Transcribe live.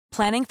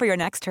Planning for your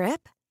next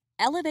trip?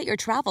 Elevate your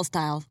travel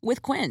style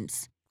with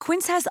Quince.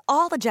 Quince has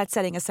all the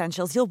jet-setting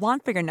essentials you'll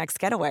want for your next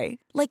getaway,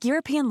 like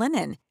European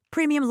linen,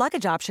 premium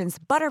luggage options,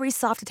 buttery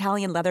soft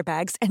Italian leather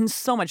bags, and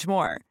so much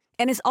more.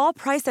 And is all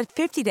priced at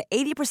 50 to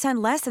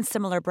 80% less than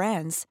similar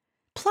brands.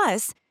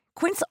 Plus,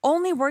 Quince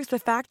only works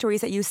with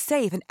factories that use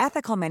safe and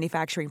ethical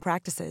manufacturing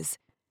practices.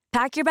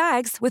 Pack your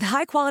bags with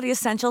high-quality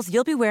essentials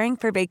you'll be wearing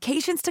for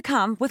vacations to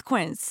come with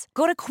Quince.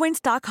 Go to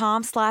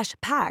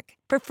quince.com/pack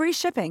for free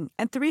shipping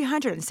and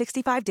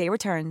 365-day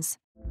returns.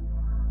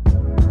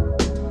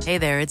 Hey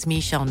there, it's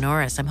Michelle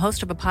Norris. I'm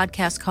host of a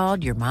podcast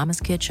called Your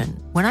Mama's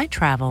Kitchen. When I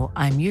travel,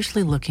 I'm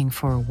usually looking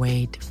for a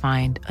way to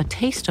find a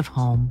taste of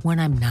home when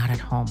I'm not at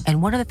home.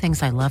 And one of the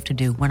things I love to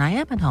do when I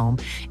am at home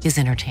is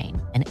entertain.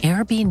 And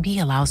Airbnb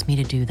allows me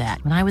to do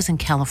that. When I was in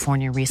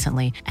California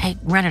recently, I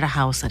rented a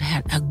house that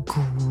had a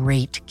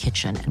great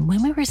kitchen. And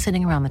when we were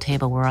sitting around the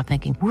table, we were all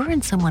thinking, we're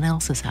in someone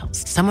else's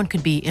house. Someone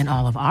could be in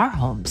all of our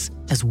homes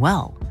as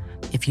well.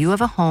 If you have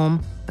a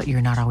home, but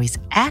you're not always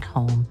at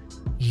home,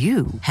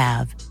 you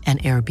have an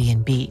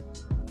Airbnb.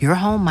 Your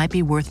home might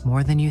be worth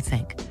more than you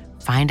think.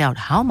 Find out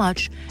how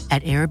much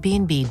at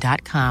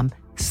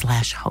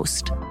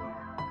airbnb.com/host.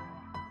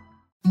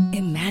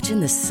 Imagine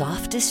the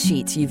softest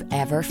sheets you've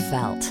ever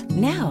felt.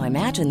 Now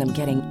imagine them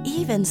getting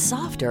even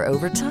softer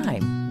over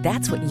time.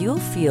 That's what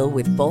you'll feel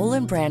with Boll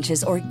 &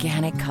 Branch's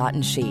organic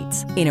cotton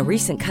sheets. In a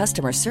recent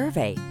customer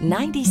survey,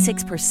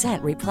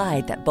 96%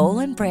 replied that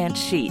Boll & Branch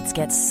sheets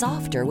get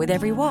softer with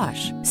every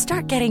wash.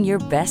 Start getting your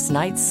best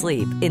night's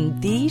sleep in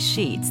these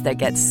sheets that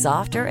get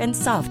softer and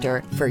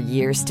softer for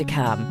years to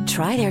come.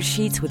 Try their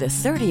sheets with a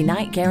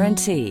 30-night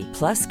guarantee.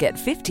 Plus, get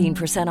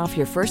 15% off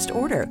your first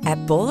order at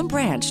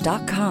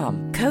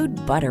bollandbranch.com. Code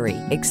BUTTERY.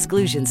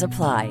 Exclusions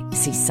apply.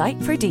 See site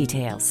for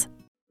details.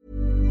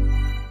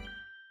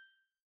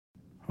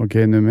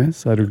 Ok,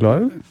 Numis, du klar,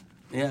 eller?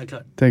 Jeg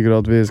klar. Tenker du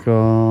at vi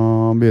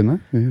skal begynne?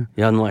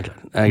 Ja, nå jeg klar.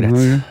 Det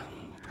greit.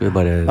 Skal vi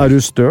bare...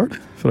 Du støl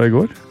fra I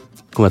går?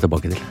 Kommer jeg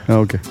tilbake til. Ja,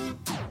 ok.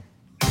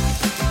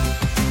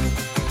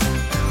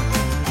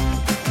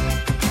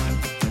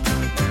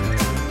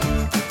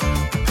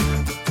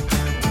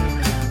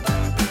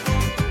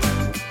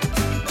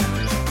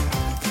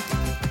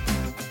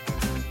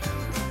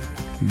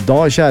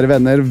 Da, kjære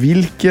venner,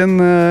 hvilken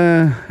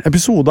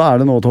episode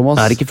det nå, Thomas?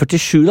 Det ikke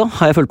 47 da?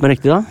 Har jeg følt meg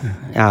riktig da?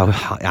 Jeg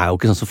er jo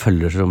ikke sånn som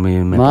følger så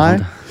mye med. Nei,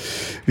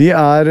 vi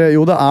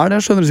jo det det,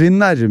 skjønner du, så vi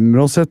nærmer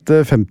oss et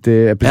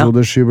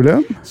 50-episoders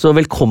jubileum. Så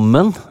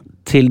velkommen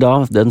til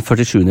da den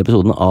 47.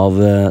 episoden av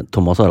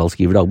Thomas Harald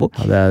skriver dagbok.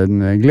 Ja, det en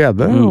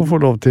glede å få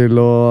lov til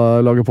å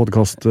lage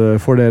podcast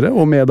for dere,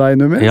 og med deg,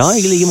 Numis. Ja,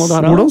 I like måte,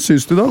 Harald. Hvordan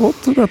synes du det har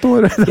gått dette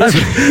året?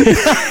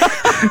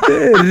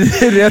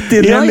 Rett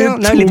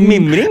inn litt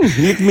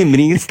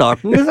mimring I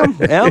starten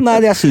liksom. Ja,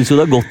 nei, jeg synes jo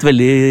det har gått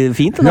veldig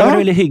fint. Det har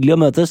vært veldig hyggelig å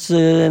møtes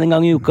en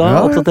gang I uka,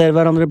 oppdatere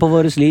hverandre på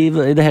våres liv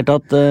I det hele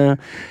tatt.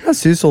 Jeg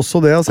synes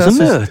også det. Altså,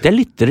 så møter jeg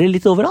lyttere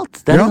litt overalt.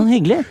 Det sånn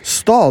hyggelig.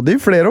 Stadig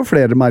flere og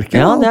flere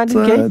merker at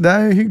det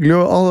hyggelig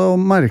å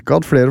merke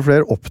at flere og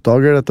flere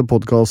oppdager dette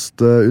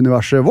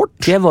podcast-universet vårt.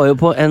 Jeg var jo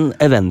på en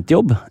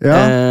eventjobb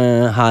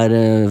her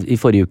I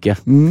forrige uke.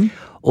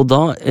 Og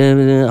da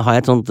har jeg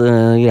et sånt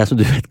greie som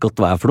du vet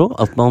godt hva for noe,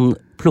 at man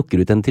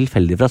plukker ut en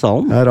tilfeldig fra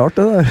salen. Det rart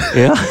det der.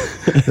 Ja.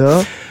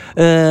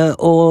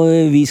 Og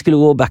vi skulle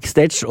gå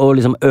backstage og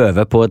liksom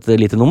øve på et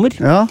lite nummer.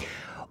 Ja.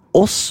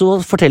 Og så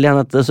forteller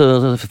hun at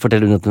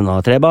hun har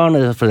 3 barn,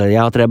 forteller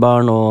jeg har 3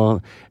 barn, og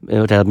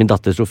jeg forteller at min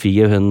datter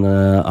Sofie, hun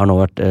har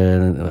nå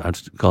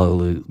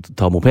skal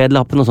ta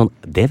mopedlappen og sånn.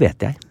 Det vet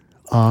jeg.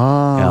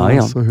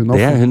 Så hun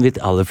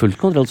hadde full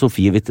kontroll på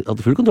Sofie. Hun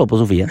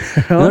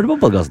hørte på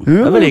podcasten.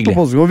 Hun hørte på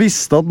podcasten og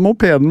visste at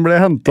mopeden ble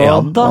hentet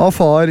av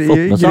far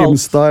I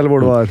Grimstad, eller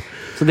hvor det var.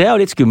 Så det jo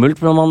litt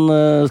skummelt når man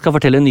skal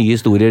fortelle nye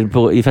historier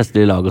I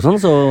festlige lag og sånn,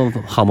 så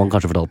har man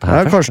kanskje fortalt det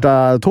her først. Kanskje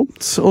det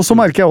tomt. Og så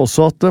merker jeg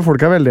også at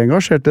folk veldig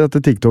engasjert I dette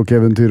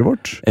TikTok-eventyret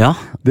vårt. Ja,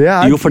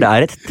 jo, for det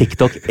et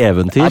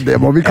TikTok-eventyr. Ja, det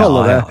må vi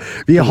kalle det.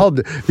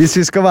 Hvis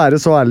vi skal være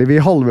så ærlige, vi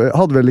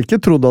hadde vel ikke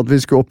trodd at vi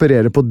skulle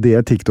operere på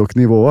det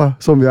TikTok-nivået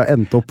som vi har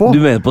endt opp på.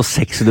 Du mener på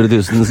 600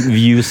 000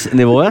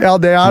 views-nivået? Ja,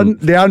 det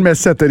den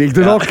mest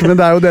etterriktig nok, men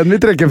det jo den vi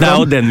trekker frem. Det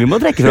jo den vi må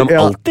trekke frem,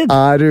 alltid.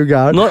 Du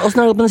gæren? Hvordan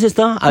det gått med den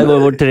siste? Det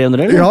vår 300,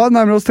 eller? Ja,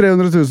 nærmere oss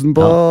 300 000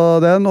 på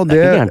den, og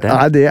det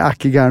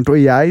ikke gærent, og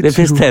jeg det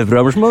finnes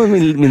TV-programmer som har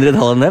mindre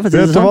tall enn det,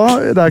 Vet du hva?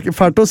 Det ikke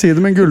fælt å si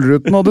det, men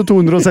Gullruten hadde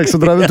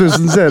 236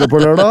 000 seere på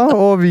lørdag,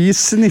 og vi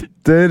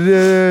snitter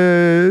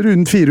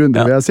rundt 400,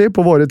 vil jeg si,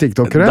 på våre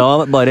TikTokere.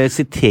 Da bare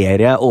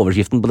siterer jeg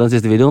overskriften på den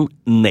siste videoen.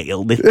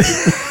 Nailed it!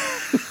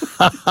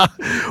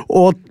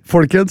 Og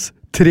folkens,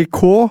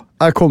 trikot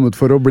kommet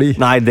for å bli.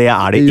 Nei, det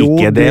det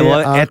ikke. Det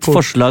var et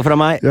forslag fra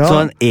meg. Så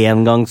en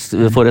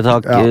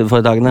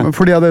engangsforetakene.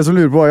 For de av dere som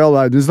lurer på hva I all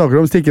verden vi snakker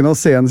om, stikk inn og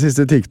se den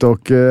siste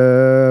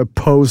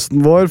TikTok-posten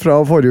vår fra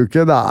forrige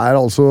uke. Det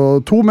altså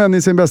 2 menn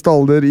I sin beste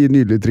alder I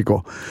nydelig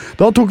trikot.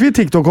 Da tok vi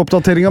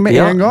TikTok-oppdateringen med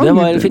en gang. Det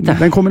var fint, det.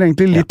 Den kommer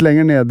egentlig litt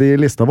lenger ned I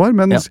lista vår,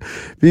 men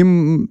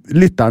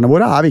lytterne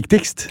våre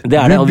viktigst. Det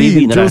det, og vi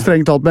begynte jo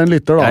strengt tatt med en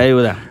lytter da. Jeg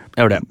gjorde det.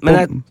 Jeg gjør det.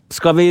 Men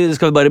skal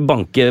vi bare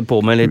banke på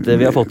med litt?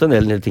 Vi har fått en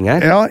del ting her.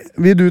 Ja,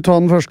 vil du ta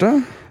den første?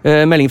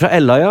 Melding fra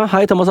Ella, ja.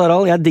 Hei, Thomas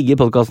Harald. Jeg digger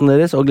podcasten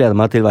deres og gleder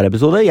meg til hver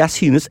episode. Jeg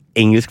synes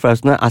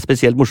engelskfrausene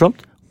spesielt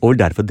morsomt, og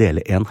vil derfor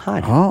dele en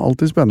her. Ja,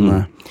 alltid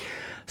spennende.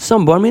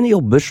 Samboeren min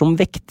jobber som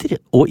vekter,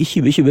 og i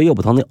 2020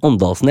 jobbet han i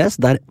Åndalsnes,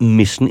 der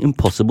Mission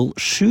Impossible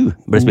 7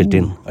 ble spilt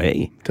inn.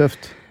 Oi.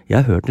 Tøft. Jeg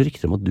har hørt noen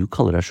rykter om at du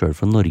kaller deg selv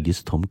for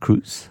Norges Tom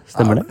Cruise.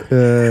 Stemmer det?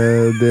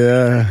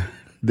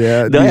 Det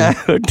har jeg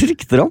hørt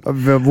rykter om.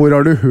 Hvor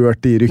har du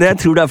hørt de ryktene?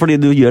 Jeg tror det fordi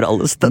du gjør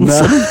alle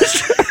stunts.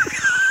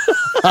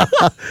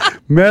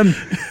 Men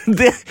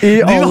du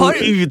har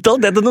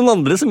uttalt det til noen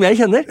andre som jeg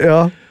kjenner.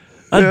 Ja.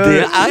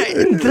 Det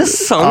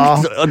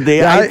interessant. Det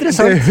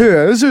interessant. Det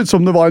høres ut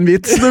som det var en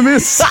vits,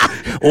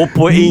 og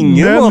på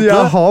ingen måte. Men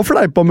jeg har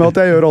fleipet med at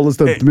jeg gjør alle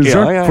stuntene mine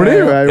selv. For det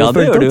gjør jeg jo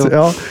strengt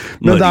tatt.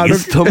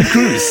 Norges Tom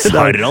Cruise,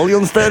 Harald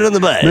Jonstad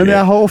Rønneberg. Men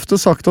jeg har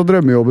ofte sagt at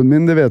drømmejobben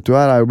min, det vet du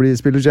er å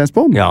spille James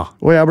Bond. Ja.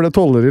 Og jeg ble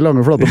 12 i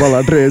lange flate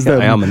baller 3 i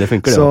stedet. Ja, men det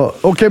funker det. Så,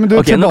 ok, men du,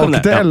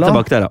 tilbake til Ella.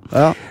 Tilbake til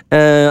Ella.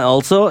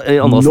 Altså,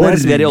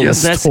 Åndalsnes, vi i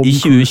Åndalsnes i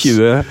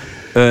 2020.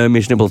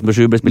 Mission Impossible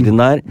 7 ble spilt inn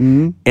der.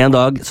 En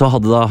dag så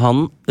hadde da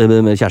han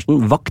med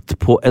kjæresten vakt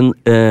på en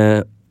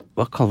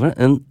hva kaller det?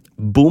 En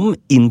bom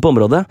inn på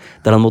området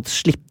der han måtte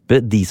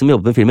slippe de som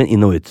jobbet med filmen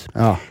inn og ut.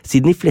 Ja.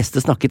 Siden de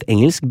fleste snakket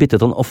engelsk,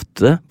 byttet han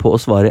ofte på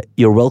å svare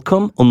 "You're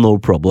welcome" og "No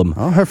problem".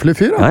 Ja, høflig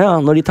fyr, da. Ja,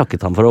 når de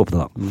takket han for å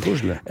åpne da.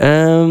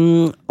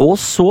 Og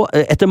så,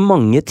 etter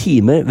mange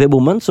timer ved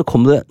bommen, så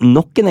kom det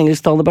nok en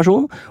engelsktalende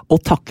person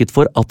og takket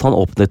for at han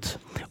åpnet.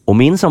 Og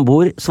min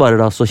samboer svarer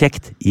da så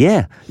kjekt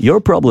 "Yeah,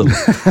 your problem".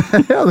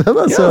 Ja, det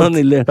er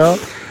søtt. Ja.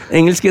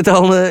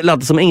 Engelsktalende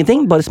latet som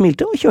ingenting, bare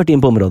smilte og kjørte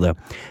inn på området.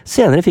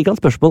 Senere fikk han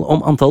spørsmål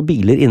om antall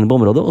biler inne på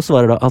området, og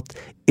svarer da at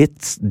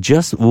 "It's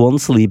just one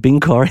sleeping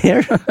car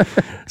here",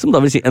 som da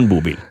vil si en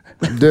bobil.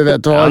 Du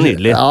vet hva? Ja,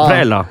 nydelig. Fra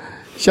Ella.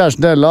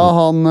 Kjæresten til Ella,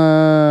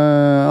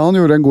 han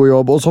gjorde en god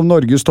jobb, og som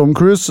Norges Tom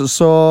Cruise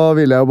så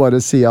vil jeg jo bare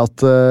si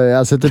at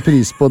jeg setter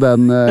pris på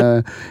den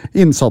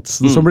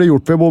innsatsen som ble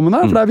gjort ved bommen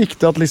her, for det er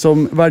viktig at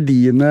liksom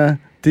verdiene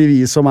til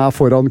vi som er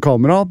foran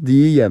kamera, de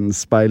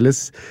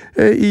gjenspeiles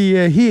i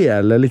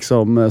hele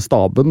liksom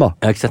staben da.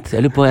 Ja, ikke sant.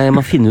 Jeg lurer på, jeg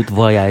må finne ut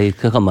hva jeg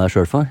kan kalle meg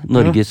selv for.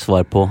 Norges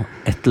svar på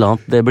et eller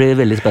annet. Det blir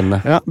veldig spennende.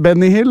 Ja,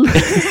 Benny Hill.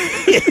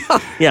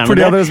 Ja, for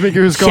de av dere som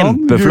ikke husker han.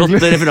 Kjempeflott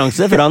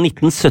referanse fra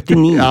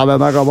 1979. Ja,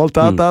 den er gammelt.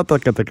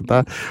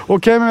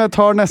 Ok, men jeg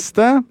tar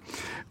neste.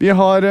 Vi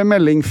har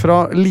melding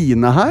fra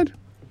Line her,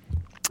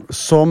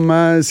 som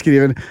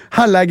skriver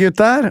 "Halla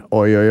gutter!"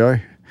 Oi.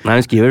 Nei,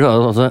 hun skriver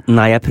altså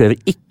 "Nei, jeg prøver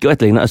ikke å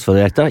etterligne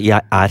Østfold-dialekta.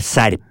 Jeg er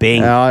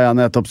serping." Ja,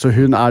 nettopp. Så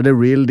hun er the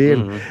real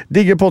deal.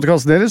 Digger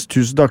podcasten deres.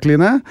 Tusen takk,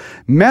 Line.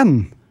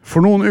 Men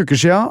for noen uker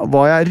siden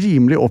var jeg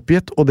rimelig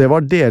oppgitt, og det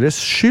var deres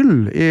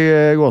skyld,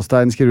 i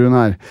Gåstein, skriver hun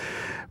her.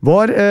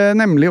 Var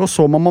nemlig og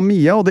så Mamma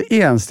Mia, og det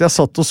eneste jeg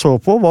satt og så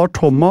på var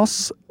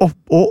Thomas,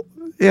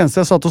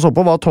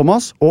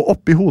 og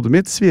oppi hodet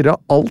mitt svirret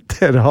alt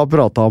dere har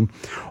pratet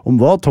om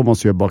hva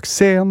Thomas gjør bak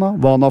scenen,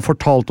 hva han har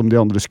fortalt om de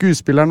andre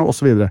skuespillerne, og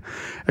så videre.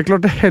 Jeg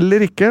klarte heller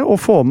ikke å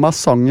få med meg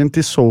sangen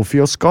til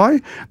Sophie og Sky,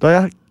 da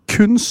jeg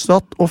kun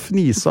satt og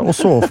fnisa og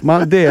så for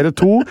meg dere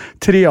to,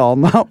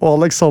 Triana og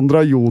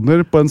Alexandra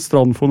Joner, på en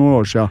strand for noen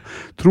år siden.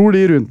 Tror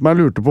de rundt meg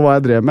lurte på hva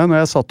jeg drev med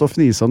når jeg satt og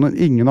fnisa når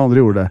ingen andre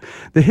gjorde det.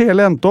 Det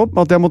hele endte opp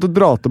med at jeg måtte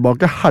dra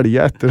tilbake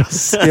helga etter å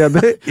se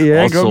det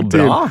en gang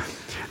til.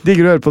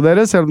 Digger å høre på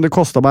dere, selv om det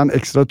kostet meg en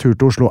ekstra tur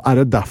til Oslo. Er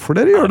det derfor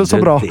dere gjør det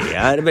så bra? Det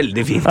er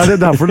veldig fint. Er det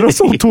derfor dere har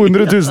solgt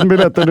 200 000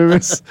 billetter,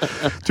 Louis?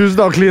 Tusen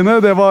takk, Line.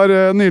 Det var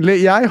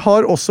nydelig. Jeg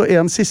har også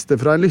en siste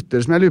fra en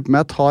lytter som jeg lurer på om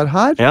jeg tar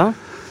her. Ja.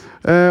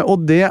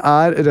 Og det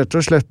er rett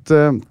og slett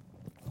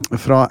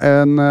fra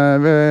en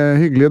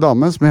hyggelig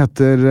dame som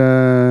heter,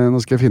 nå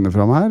skal jeg finne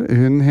fram her,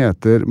 hun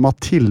heter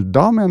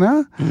Matilda, mener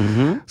jeg.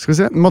 Skal vi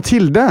se,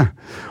 Matilde.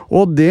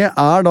 Og det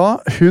er da,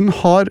 hun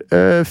har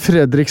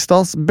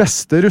Fredrikstads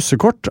beste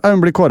russekort, hun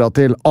blir kåret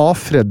til, av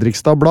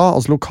Fredrikstad Blad,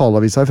 altså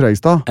lokalavisa i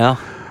Fredrikstad. Ja.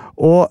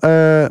 Og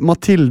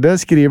Matilde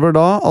skriver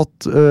da at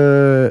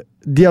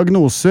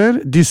diagnoser,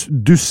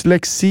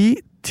 dysleksi,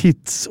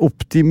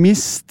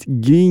 tidsoptimist,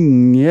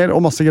 ginger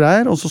og masse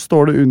greier, og så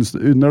står det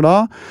under da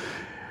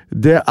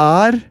det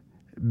er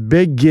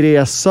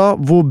begresa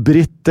hvor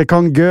britt det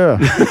kan gø.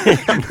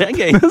 Det er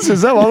gøy. Det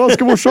synes jeg var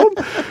ganske morsom.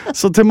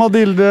 Så til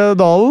Matilde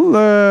Dalen,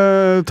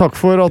 takk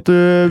for at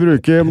du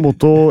bruker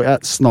motto,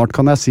 snart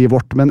kan jeg si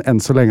vårt, men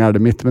enn så lenge er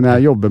det mitt, men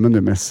jeg jobber med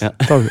nummis. Ja.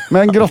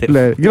 Men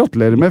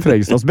gratulerer med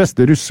Fredrikstads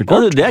beste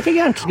russekort. Ja, det er ikke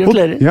gærent.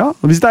 Gratulerer. Ja,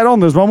 hvis det er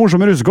andre som har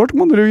morsomme russekort,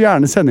 må dere jo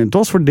gjerne sende inn til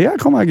oss, for det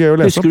kan være gøy å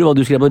lese. Husker du hva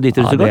du skrev på ditt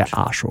russekort? Ja,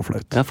 det er så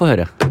flaut. Ja, få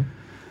høre.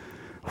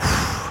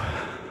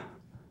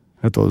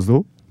 Vet du hva det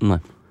stod?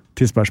 Nei.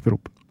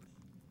 Tisbærsprop.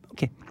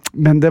 Ok.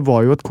 Men det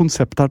var jo et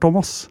konsept her,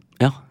 Thomas.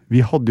 Ja.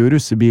 Vi hadde jo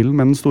russebilen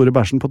med den store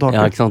bæsjen på taket.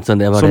 Ja, ikke sant? Så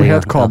det var som det,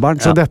 het Kabelen.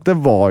 Ja. Så dette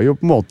var jo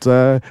på en måte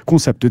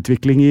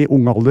konseptutvikling i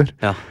ung alder.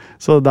 Ja.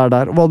 Så det er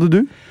der. Hva hadde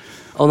du?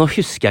 Og nå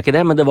husker jeg ikke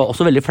det, men det var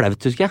også veldig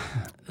flaut, husker jeg.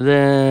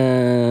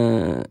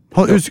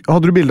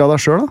 Hadde du bildet av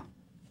deg selv da?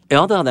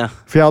 Ja, det hadde jeg.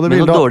 For jeg hadde Med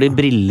noen bilder av... dårlige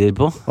briller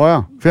på. Ja.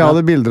 For jeg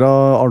hadde bilder av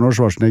Arnold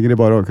Schwarzenegger i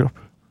bar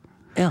overkropp.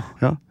 Ja.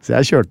 Ja, så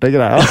jeg kjørte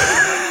greia.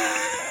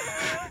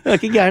 Det er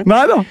ikke gærent.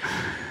 Nei da.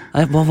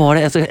 Nei, hva var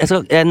det?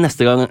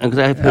 Neste gang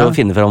jeg prøver å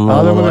finne frem Ja,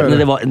 det må du men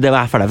gjøre. det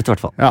var flaut i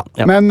hvert fall. Ja.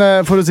 Ja. Men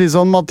for å si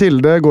sånn,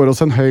 Mathilde går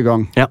oss en høy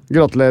gang. Ja.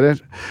 Gratulerer.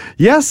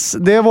 Yes,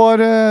 det var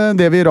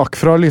det vi rakk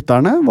fra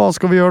lytterne. Hva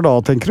skal vi gjøre da,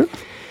 tenker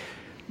du?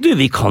 Du,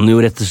 vi kan jo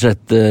rett og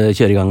slett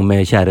kjøre i gang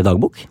med Kjære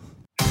dagbok.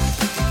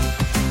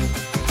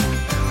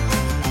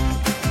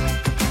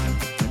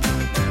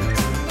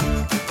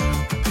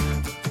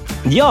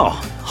 Ja,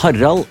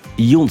 Harald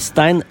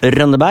Jonstein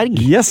Rønneberg.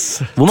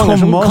 Yes, Hvor mange er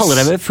det som Thomas. kaller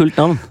deg ved fullt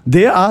navn?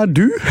 Det er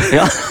du.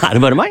 Ja, er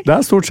det bare meg? Det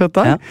er stort sett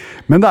deg. Ja.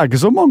 Men det er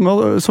ikke så mange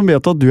som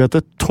vet at du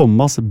heter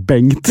Thomas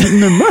Bengt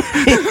Numme.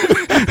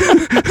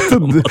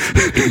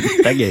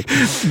 Det er gøy.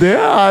 Det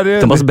er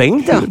Thomas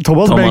Bengt, ja.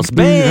 Thomas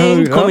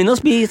Bengt, ja. Kom inn og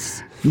spis.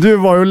 Du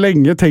var jo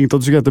lenge tenkt at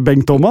du skulle hete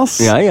Bengt Thomas.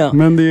 Ja, ja.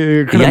 Men de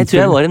glemte... Jeg tror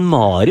jeg var en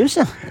Marius,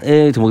 jeg. I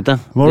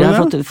utgangspunktet. Var du Jeg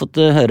har det? fått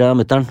høre av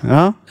mutteren.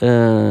 Ja,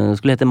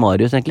 Skulle hete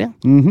Marius, egentlig.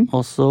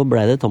 Og så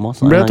ble det Thomas.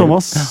 ble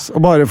Thomas.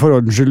 Og bare for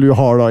ordens skyld, du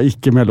har da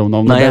ikke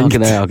mellomnavnet Nei, jeg har Bengt.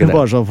 ikke det, jeg har ikke det.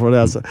 Bare sånn for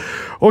det. Altså.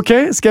 Ok,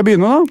 skal jeg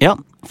begynne da? Ja,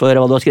 for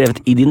hva du har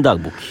skrevet i din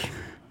dagbok.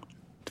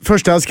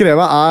 Første jeg har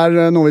skrevet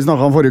er noe vi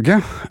snakket om forrige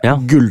uke. Ja.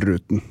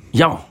 Gullruten.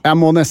 Ja, Jeg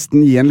må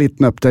nesten gi en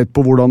liten update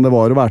på hvordan det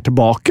var å være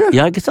tilbake.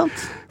 ja ikke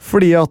sant?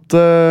 Fordi at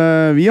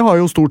vi har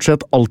jo stort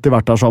sett alltid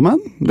vært der sammen.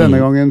 Denne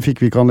gangen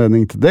fikk vi ikke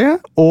anledning til det.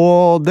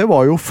 Og det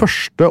var jo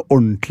første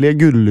ordentlige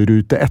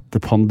gullrute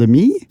etter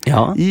pandemi.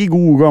 Ja. I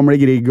gode gamle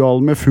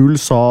Grieghallen med full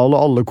sal og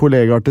alle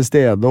kollegaer til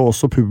stede, og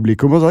også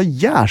publikum. Og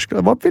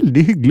det var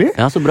veldig hyggelig.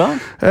 Ja, så bra.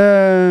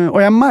 Og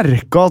jeg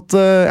merket at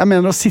jeg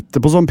mener å sitte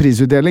på sånn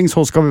prisutdeling,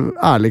 så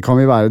ærlig kan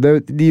vi være.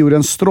 De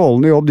gjorde en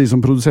strålende jobb, de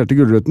som produserte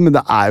gullruten, men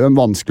det er jo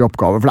en vanskelig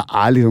oppgave, for det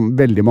er liksom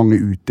veldig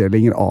mange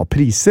utdelinger av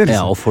priser.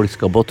 Ja, og folk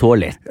skal på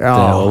toalett, Ja.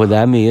 og det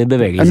er mye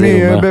bevegelse i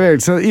Mye rommet.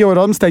 bevegelse. I år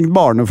hadde de stengt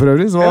barene for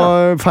øvrig, så det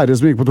var færre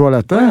som gikk på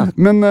toalettet. Ja.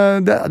 Men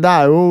det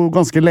er jo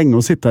ganske lenge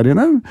å sitte her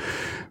inne.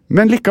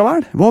 Men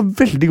likevel, det var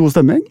veldig god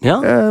stemning. Ja.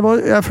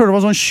 Jeg føler det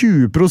var sånn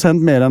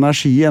 20% mer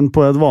energi enn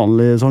på et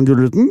vanlig sånn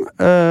gullruten.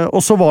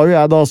 Og så var jo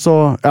jeg da så...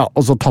 Ja,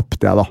 og så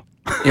tappte jeg da.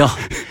 Ja.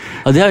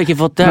 Ja, det har jeg ikke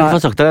fått,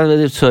 sagt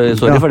deg. Sorry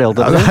for det, alt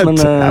dette. Men,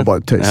 jeg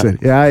bare tøyser.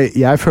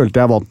 Jeg følte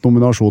jeg vant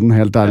nominasjonen,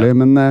 helt ærlig.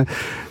 Men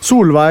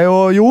Solveig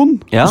og Jon,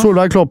 Ja.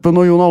 Solveig Kloppen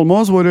og Jon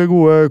Almås, våre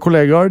gode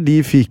kollegaer,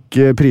 de fikk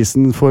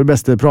prisen for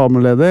beste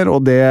programleder,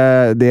 og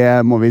det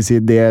må vi si,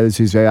 det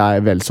synes jeg er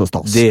vel så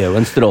stas. det er jo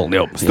en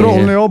strålende jobb.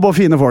 Strålende jobb og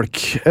fine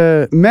folk.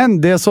 Men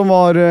det som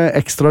var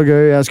ekstra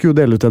gøy, jeg skulle jo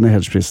dele ut denne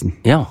hedersprisen.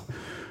 Ja.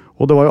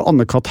 Og det var jo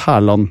Anne-Kat.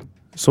 Herland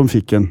som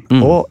fikk den.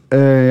 Og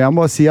jeg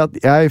må bare si at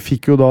jeg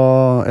fikk jo da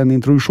en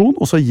introduksjon,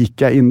 og så gikk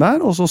jeg inn der,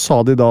 og så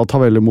sa de da ta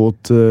vel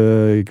imot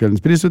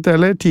kveldens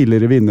prisutdeler,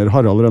 tidligere vinner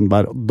Harald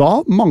Rønneberg. Da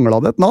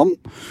manglet det et navn,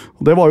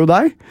 og det var jo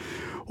deg.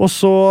 Og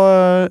så,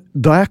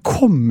 da jeg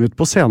kom ut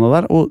på scenen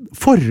der, og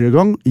forrige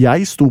gang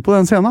jeg sto på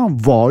den scenen,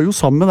 var jo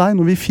sammen med deg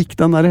når vi fikk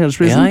den der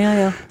hedersprisen.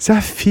 Ja. Så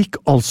jeg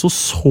fikk altså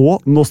så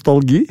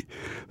nostalgi.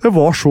 Det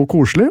var så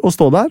koselig å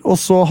stå der, og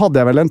så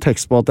hadde jeg vel en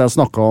tekst på at jeg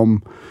snakket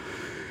om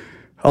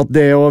at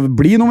det å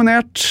bli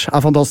nominert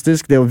er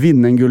fantastisk, det å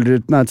vinne en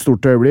gullruten er et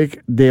stort øyeblikk,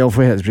 det å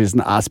få hedersprisen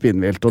er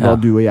spinnvilt, og da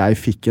du og jeg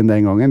fikk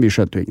den gangen, vi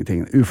skjønte jo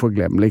ingenting,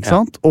 uforglemmelig, ikke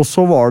sant? Og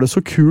så var det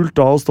så kult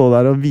da å stå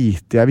der og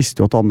vite, jeg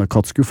visste jo at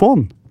Anne-Kat. Skulle få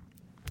den.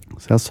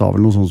 Så jeg sa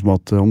vel noe sånt som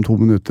at om 2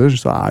 minutter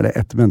så er det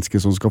et menneske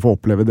som skal få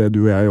oppleve det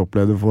du og jeg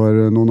opplevde for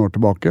noen år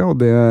tilbake,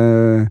 og det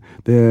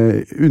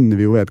unner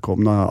vi jo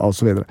vedkommende og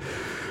så videre.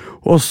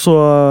 Og så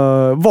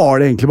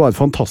var det egentlig bare et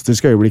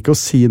fantastisk øyeblikk å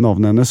si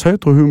navnet hennes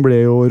høyt, og hun ble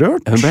jo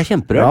rørt. Hun ble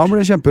kjemperørt. Ja, hun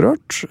ble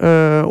kjemperørt.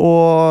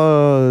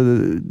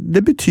 Og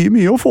det betyr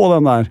mye å få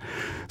den der.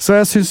 Så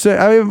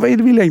jeg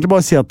vil egentlig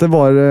bare si at det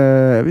var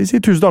jeg vil si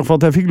tusen takk for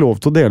at jeg fikk lov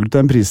til å dele ut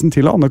den prisen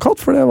til Anne-Kat.,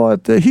 for det var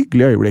et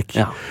hyggelig øyeblikk.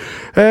 Ja.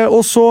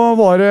 Og så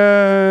var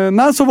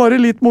det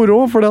litt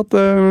moro, fordi at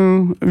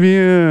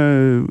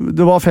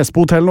det var fest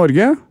på Hotell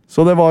Norge,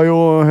 så det var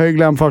jo høy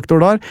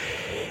glam-faktor der.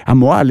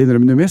 Jeg må ærlig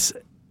innrømme, Numis,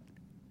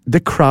 the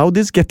crowd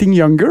is getting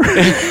younger.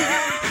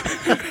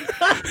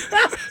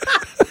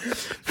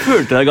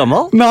 Følte du deg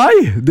gammel? Nei,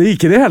 det er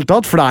ikke det hele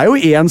tatt, for det er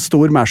jo en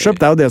stor mashup.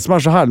 Det er jo det som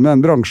er så herlig med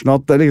den bransjen,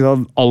 at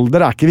liksom,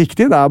 alder er ikke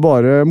viktig, det er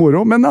bare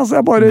moro. Men altså,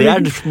 jeg bare... Det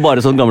er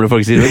bare sånn gamle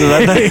folk sier.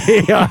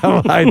 Ja,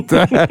 jeg vet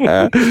det.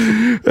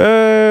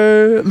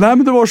 Nei,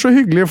 men det var så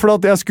hyggelig, for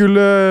at jeg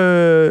skulle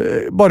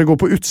bare gå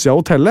på utsida av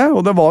hotellet,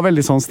 og det var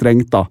veldig sånn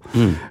strengt da.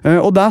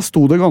 Og der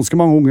sto det ganske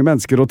mange unge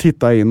mennesker og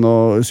tittet inn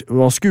og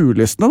var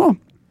skuelystne da.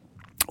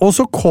 Og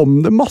så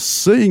kom det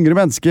masse yngre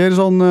mennesker,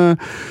 sånn,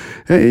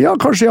 ja,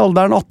 kanskje i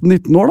alderen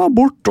 18-19 år da,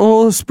 bort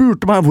og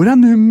spurte meg, hvor er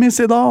Nummis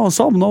i dag? Og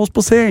savnet oss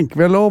på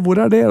senkveld, og hvor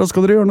er dere? Og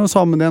skal dere gjøre noe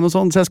sammen igjen? Og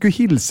sånn. Så jeg skulle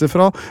hilse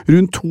fra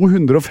rundt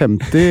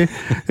 250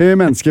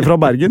 mennesker fra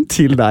Bergen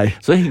til deg.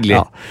 Så hyggelig.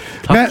 Ja.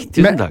 Takk,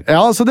 tusen takk.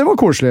 Ja, så det var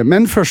koselig.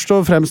 Men først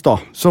og fremst da,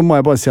 så må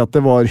jeg bare si at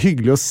det var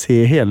hyggelig å se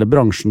hele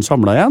bransjen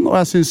samlet igjen, og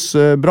jeg synes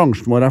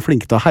bransjen vår er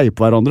flinke til å heie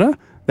på hverandre.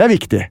 Det er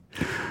viktig.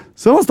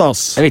 Så det var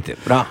stas. Det er viktig,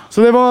 bra.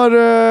 Så det var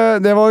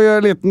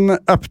en liten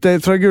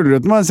update fra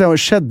Gullruten. Men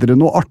skjedde det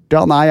noe artig?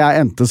 Ja, nei, jeg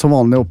endte som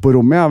vanlig opp på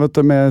rommet, jeg vet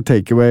det, med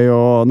takeaway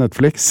og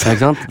Netflix. Ja,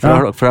 ikke sant?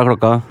 Fra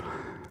klokka?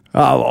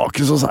 Ja, det var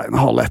ikke så sein,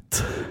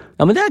 12:30.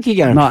 Ja, men det er ikke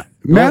gærent. Nei,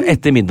 men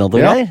etter midnatt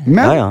og greier.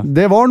 Men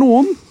det var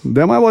noen,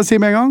 det må jeg bare si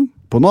med en gang,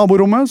 på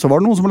naborommet så var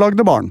det noen som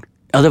lagde barn.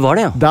 Ja, det var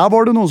det, ja. Der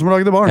var det noen som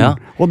lagde barn,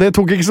 og det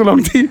tok ikke så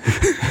lang tid.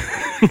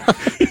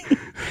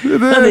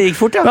 Det gikk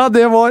fort, ja. Ja,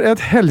 det var et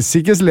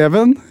helsikes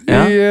leven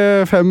i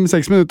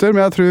 5-6 minutter,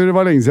 men jeg tror det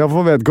var lenge siden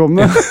for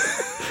vedkommende.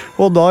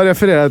 Og da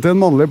refererer jeg til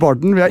den mannlige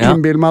parten. Jeg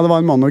innbill meg det var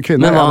en mann og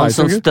kvinne. Men var han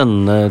sånn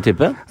stønnende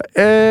type?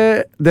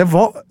 Det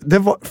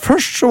var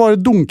først så var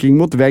det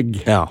dunking mot vegg.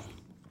 Ja.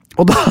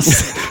 Og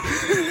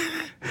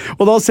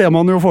da ser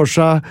man jo for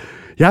seg.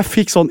 Jeg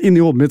fikk sånn,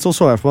 inni hodet mitt så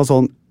jeg for meg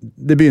sånn,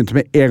 det begynte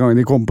med en gang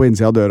de kom på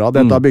innsida av døra.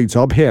 Dette har bygd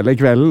seg opp hele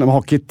kvelden. De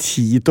har ikke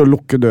tid til å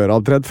lukke døra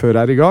opptredd før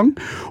jeg er i gang.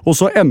 Og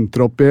så endte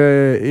det opp i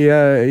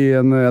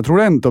en, jeg tror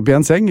det endte opp i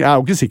en seng. Jeg er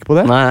jo ikke sikker på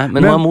det. Nei, men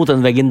det var mot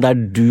den veggen der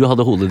du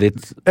hadde hodet ditt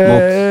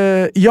mot.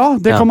 Ja,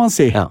 det kan man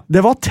si. Ja.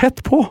 Det var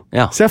tett på.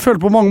 Ja. Så jeg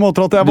følte på mange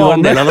måter at jeg var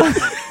en del av det.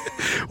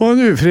 Og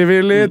en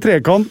ufrivillig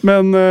trekant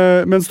med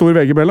en stor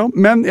vegg imellom.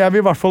 Men jeg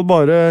vil i hvert fall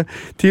bare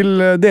til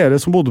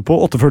dere som bodde på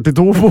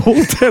 842 på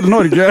Hotell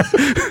Norge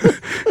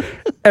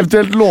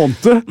eventuelt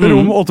lånte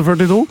rom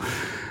 842.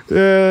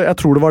 Jeg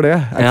tror det var det.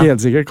 Jeg er ikke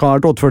helt sikker. Kan ha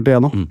vært 841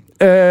 nå.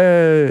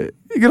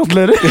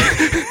 Gratulerer!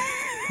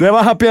 Det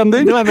var happy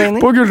ending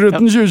på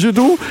Gullruten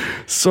 2022.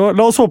 Så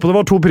la oss håpe det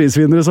var 2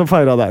 prisvinnere som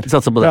feiret der.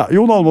 Satser på det. Ja,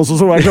 Jon Almaas og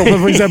Solveig Kloppen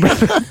for eksempel.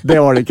 Det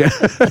var det ikke.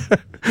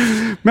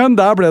 Men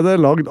der ble det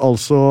lagd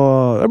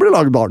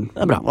barn.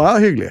 Det er bra. Ja,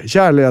 hyggelig.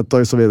 Kjærlighet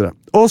og så videre.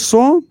 Og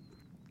så,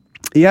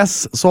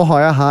 så har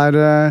jeg her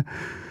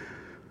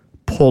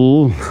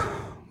pollen.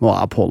 Nå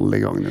er pollen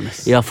i gang,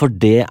 Dennis. Ja, for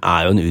det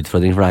er jo en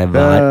utfordring for deg.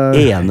 Hver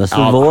eneste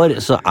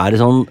vår så er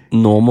det sånn,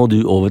 nå må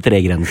du over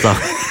 3-grensa.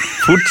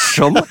 Fort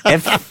som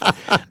F.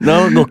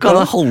 Nå går ikke an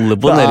å holde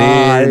på nedi.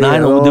 Nei,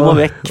 du må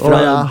vekk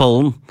fra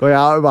pollen. Og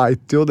jeg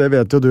vet jo, det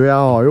vet jo du,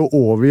 jeg har jo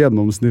over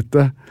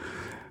gjennomsnittet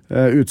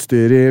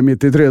utstyr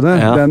midt i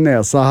trynet. Ja. Den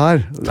nesa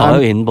her. Ta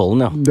jo inn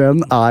pollen, ja. Den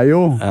er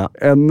jo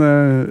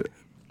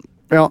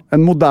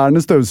en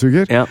moderne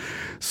støvsuger. Ja.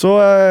 Så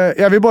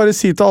jeg vil bare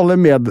si til alle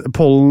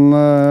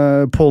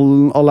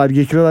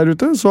pollenallergikere der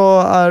ute, så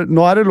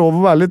nå er det lov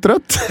å være litt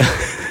trøtt.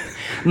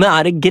 Men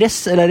er det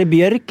gress, eller er det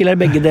bjørk, eller er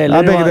det begge deler?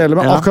 Ja, begge deler,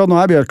 men akkurat nå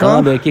er bjørka.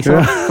 Ja, bjørk, ikke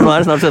sant? For nå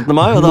er det snart 17.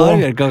 mai, og da er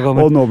bjørka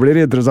kommet. Og nå blir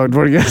det interessant,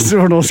 folkens,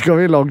 for nå skal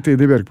vi langt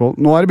inn i bjørkpollen.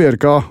 Nå er det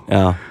bjørka.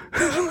 Ja.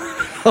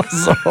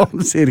 Altså, om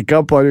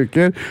cirka et par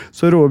uker,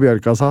 så roer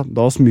bjørka seg.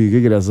 Da smyger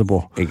gresset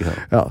på. Ikke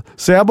sant? Ja.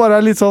 Så jeg bare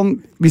er litt sånn,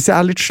 hvis jeg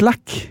er litt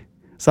slack,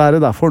 så er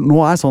det derfor,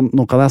 nå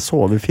kan jeg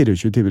sove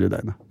 24 timer i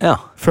døgnet. Ja.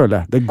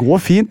 Føler jeg. Det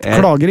går fint,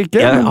 klager ikke.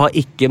 Jeg har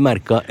ikke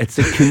merket et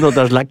sekund at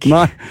det er slack.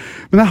 Nei,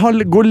 men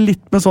jeg går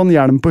litt med sånn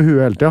hjelm på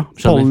huet hele tiden.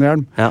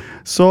 Pollenhjelm. Ja.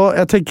 Så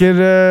jeg tenker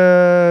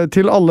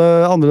til alle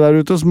andre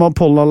der ute som har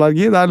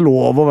pollenallergi, det er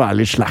lov å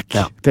være litt slack,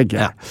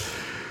 tenker jeg. Ja.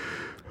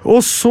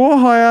 Og så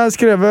har jeg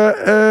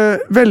skrevet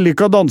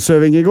vellykket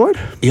danseøving i går.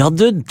 Ja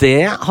du,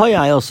 det har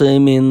jeg også i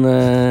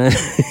mine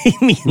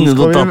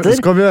notater.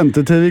 Skal vi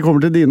vente til vi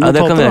kommer til dine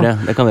notater? Ja,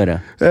 det kan vi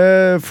gjøre.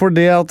 For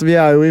det at vi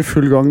er jo i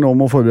full gang nå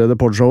med å forberede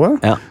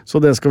podshowet,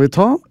 så det skal vi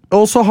ta.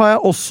 Og så har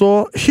jeg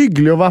også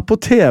hyggelig å være på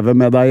TV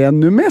med deg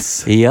igjen,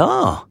 Numis.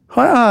 Ja.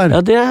 Har jeg her.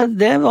 Ja,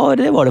 det var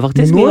det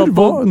faktisk.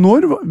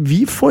 Når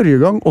vi forrige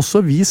gang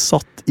også vi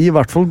satt i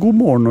hvert fall God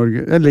morgen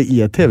Norge, eller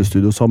i et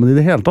TV-studio sammen i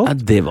det hele tatt. Ja,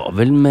 det var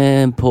vel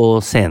med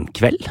på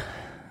senkveld,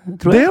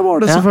 tror jeg. Det var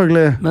det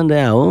selvfølgelig. Men det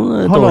er jo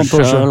halvannet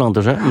år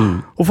siden.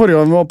 Og forrige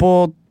gang vi var på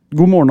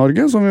God morgen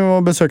Norge, som vi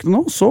besøkte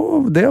nå,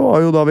 så det var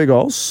jo da vi ga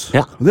oss.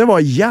 Ja. Det var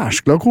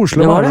jæskla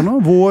koselig å være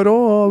nå. Vår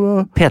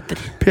og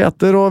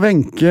Peter og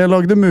Wenche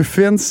lagde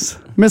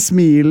muffins med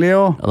smil i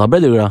og... Ja, da ble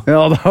du glad.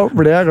 Ja, da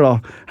ble jeg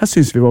glad. Jeg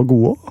synes vi var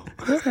gode også.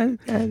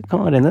 Jeg kan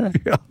være enig i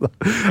det.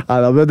 Nei,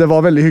 det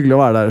var veldig hyggelig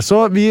å være der. Så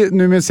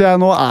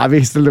nå er vi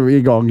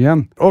i gang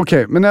igjen. Ok,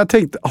 men jeg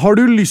tenkte, har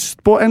du lyst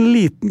på en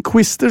liten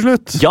quiz til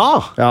slutt? Ja!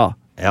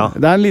 Ja.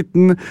 Det er lenge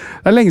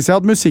siden jeg har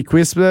hatt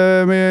musikkquiz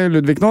med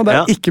Ludvig nå. Det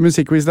er ikke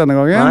musikkquiz denne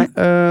gangen.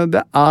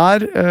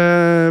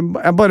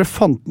 Jeg bare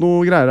fant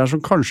noe greier her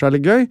som kanskje er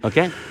litt gøy.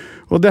 Okay.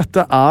 Og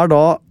dette er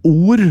da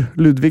ord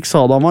Ludvig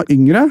sa da han var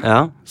yngre,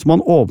 som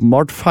han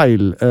åpenbart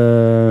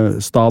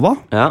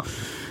feilstava.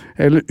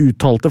 Eller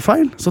uttalte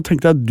feil. Så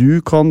tenkte jeg at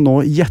du kan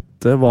nå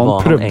gjette hva han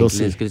prøvde å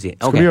si. Okay.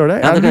 Skal vi gjøre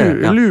det?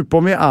 Jeg lurer på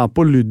om vi er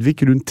på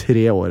Ludvig rundt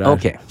 3 år her.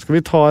 Okay. Skal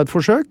vi ta et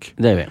forsøk?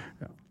 Det gjør vi.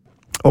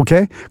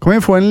 Ok, kan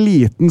vi få en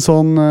liten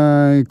sånn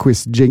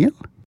quiz-jingle?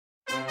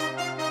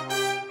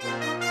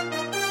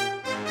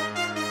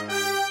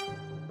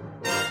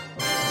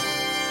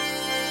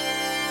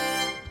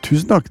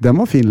 Tusen takk, den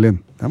var fin,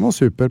 Linn. Den var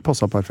super,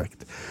 passet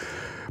perfekt.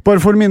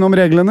 Bare for å minne om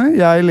reglene,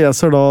 jeg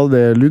leser da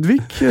det Ludvig.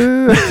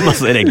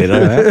 Masse regler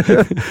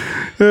her.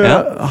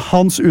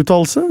 Hans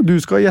uttalelse, du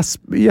skal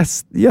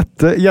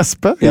gjette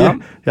Jespe. Ja.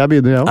 Jeg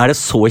begynner, ja. Er det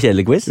så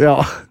kjedelig quiz?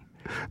 Ja.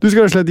 Du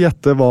skal rett og slett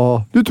gjette hva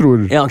du tror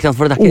Ja, ikke sant,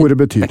 for det er ikke, ordet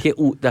betyr.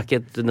 Det er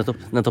ikke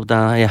nettopp det.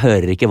 Jeg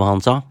hører ikke hva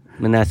han sa,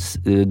 men Jeg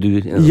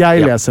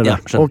leser det.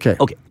 Skjønner.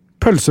 Ok.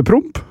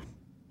 Pølsepromp.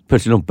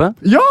 Pølselompe?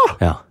 Ja!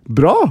 Ja.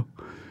 Bra.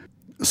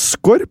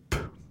 Skorp.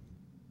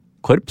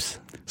 Korps?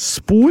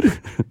 Spor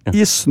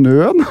i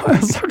snøen, har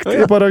jeg sagt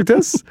i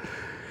parentes.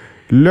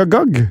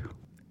 Løgagg.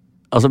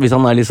 Altså, hvis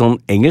han er litt sånn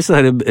engelsk, så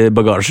er det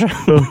bagasje.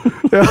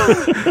 Ja.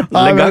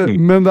 Løgagg.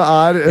 Men det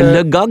er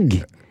Løgagg.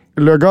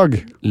 Løgagg.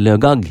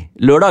 Løgagg.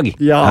 Lørdag.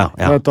 Ja,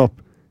 nettopp.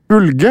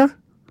 Ulge.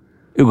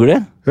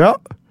 Ugle. Ja.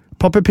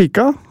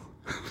 Papepika.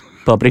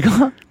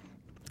 Paprika.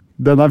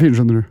 Den er fin,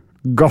 skjønner du.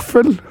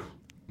 Gaffel.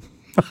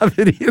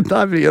 Det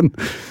er vrien.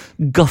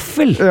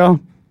 Gaffel. Ja.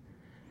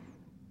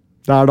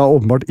 Det er da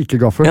åpenbart ikke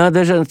gaffel. Ja,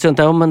 det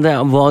skjønte jeg jo, men det er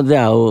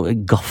jo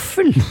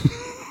gaffel.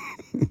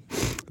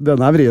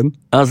 Den er vrien.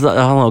 Altså,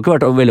 han har jo ikke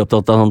vært veldig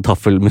opptatt av sånn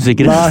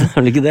taffelmusikere. Nei. Er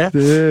det ikke det?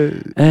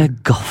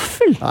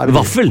 Gaffel?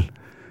 Vaffel?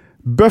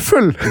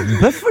 Bøffel.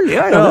 Bøffel,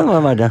 ja, det må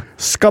være det.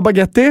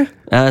 Skabagetti.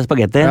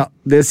 Spagetti. Ja,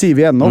 det sier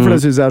vi ennå, for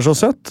det synes jeg er så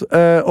søtt.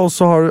 Og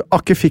så har du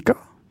akefika.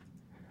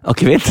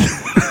 Akevitt?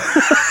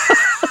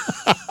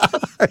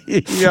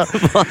 Ja.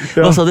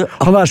 Hva sa du?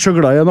 Han er så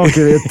glad i en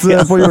akevitt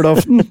på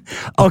julaften.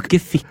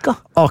 Akefika?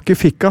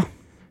 Akefika.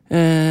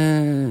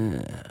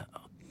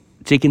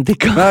 Chicken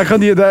tikka? Nei, jeg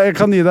kan gi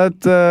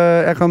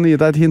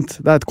deg et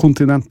hint. Det er et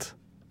kontinent.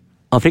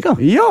 Afrika?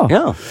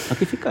 Ja.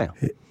 Akefika, ja.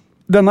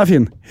 Den er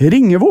fin.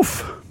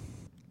 Ringevoff.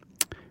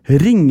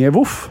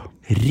 Ringevoff?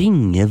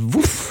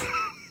 Ringevoff?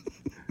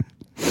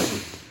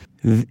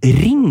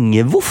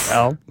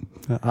 Ja.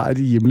 Det er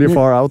rimelig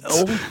far out.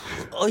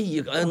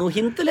 Oi, noe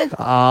hint, eller?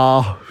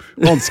 Ja,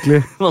 vanskelig.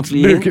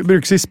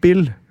 Brukes i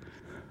spill.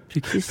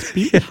 Brukes i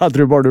spill? Jeg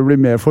tror bare du blir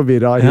mer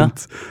forvirret av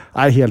hint.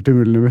 Det er helt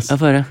umulig. Ja,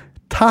 få høre.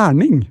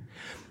 Terning.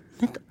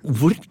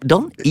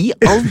 Hvordan i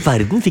all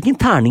verden fikk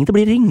en terning til å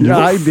bli ringevoff?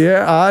 Nei, det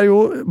er jo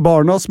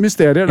barnas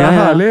mysterier. Det er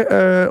herlig.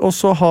 Og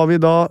så har vi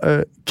da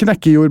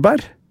knekkejordbær.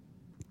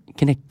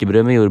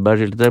 Knekkebrød med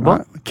jordbærsyltetøy på?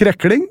 Ja,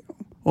 krekling.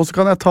 Og så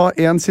kan jeg ta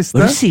en siste.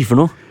 Hva er det du sier for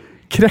noe?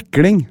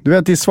 Krekling. Du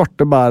vet de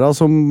svarte bæra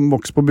som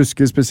vokser på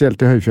busker, spesielt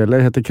i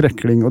høyfjellet, heter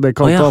krekling, og det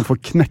kalte han for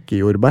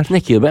knekkejordbær.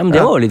 Knekkejordbær, men det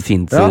var litt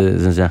fint,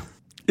 synes jeg.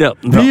 Ja,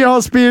 vi har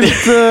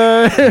spilt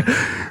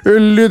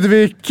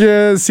Ludvig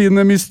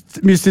sine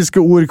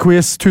mystiske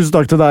ord-quiz. Tusen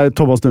takk til deg,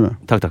 Thomas Numme.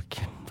 Takk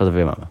for at du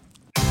fikk være med.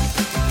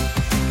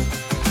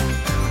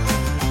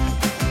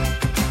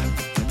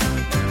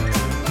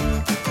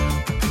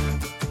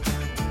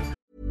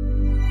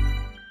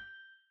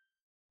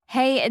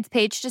 Hey, it's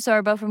Paige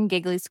DeSorbo from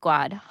Giggly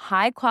Squad.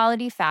 High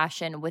quality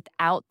fashion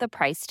without the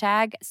price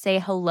tag. Say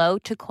hello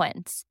to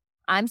Quince.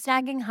 I'm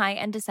snagging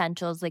high-end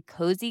essentials like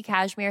cozy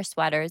cashmere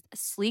sweaters,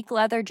 sleek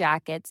leather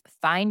jackets,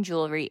 fine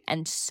jewelry,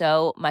 and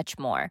so much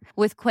more.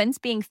 With Quince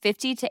being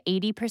 50 to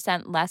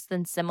 80% less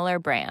than similar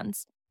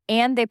brands.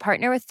 And they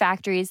partner with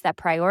factories that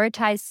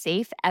prioritize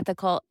safe,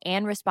 ethical,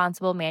 and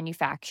responsible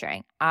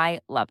manufacturing. I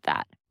love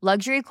that.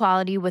 Luxury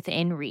quality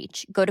within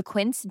reach. Go to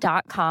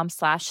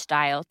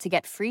quince.com/style to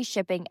get free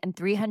shipping and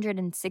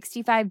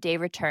 365-day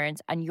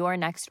returns on your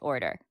next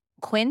order.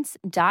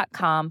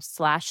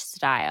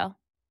 Quince.com/style.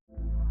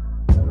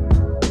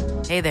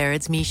 Hey there,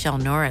 it's Michelle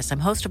Norris.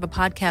 I'm host of a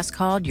podcast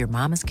called Your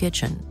Mama's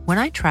Kitchen. When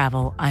I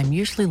travel, I'm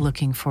usually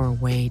looking for a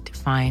way to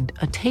find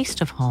a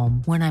taste of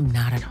home when I'm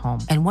not at home.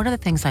 And one of the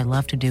things I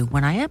love to do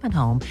when I am at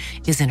home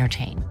is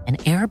entertain. And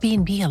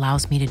Airbnb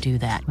allows me to do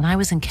that. When I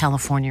was in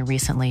California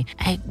recently,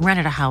 I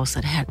rented a house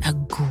that had a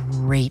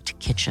great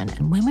kitchen.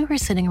 And when we were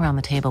sitting around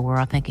the table, we're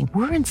all thinking,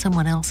 we're in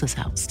someone else's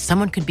house.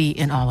 Someone could be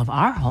in all of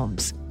our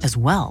homes as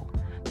well.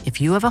 If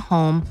you have a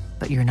home,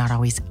 but you're not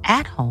always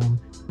at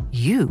home,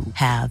 you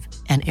have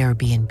an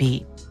Airbnb.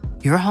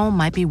 Your home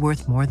might be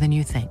worth more than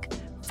you think.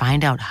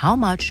 Find out how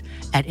much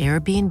at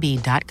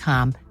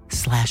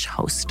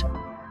airbnb.com/host.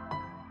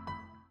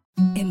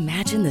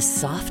 Imagine the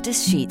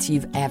softest sheets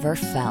you've ever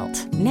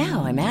felt.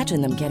 Now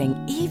imagine them getting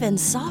even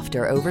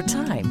softer over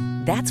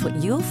time. That's what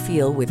you'll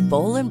feel with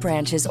Boll &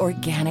 Branch's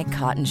organic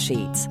cotton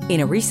sheets.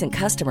 In a recent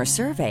customer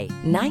survey,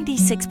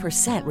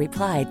 96%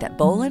 replied that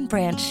Boll &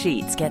 Branch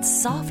sheets get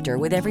softer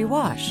with every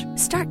wash.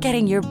 Start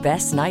getting your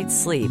best night's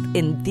sleep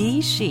in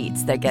these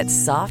sheets that get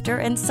softer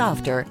and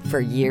softer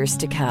for years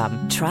to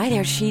come. Try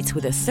their sheets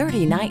with a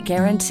 30-night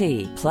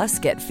guarantee. Plus,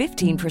 get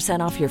 15%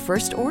 off your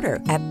first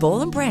order at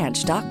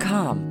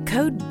bollandbranch.com.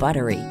 Code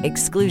BUTTERY.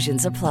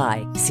 Exclusions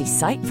apply. See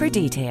site for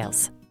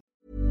details.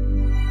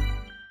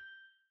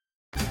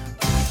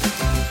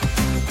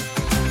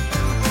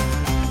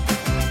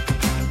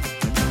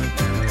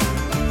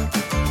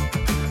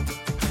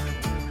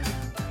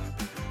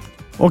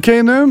 Ok,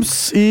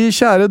 Nums, i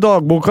kjære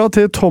dagboka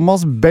til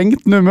Thomas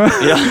Bengt Numme.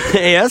 Ja,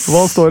 yes.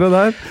 Hva står det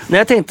der?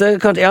 Jeg tenkte,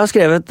 jeg har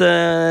skrevet,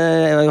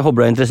 jeg håper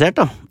du er interessert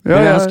da.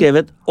 Jeg har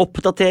skrevet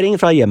oppdatering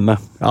fra hjemmet.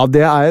 Ja,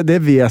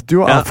 det vet du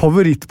jo er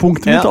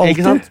favorittpunktet mitt alltid.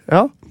 Ikke sant?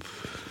 Ja.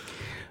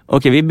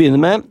 Ok, vi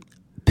begynner med,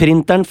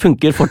 printeren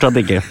funker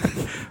fortsatt ikke.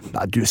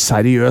 Nei, du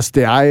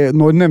seriøst,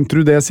 når nevnte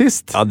du det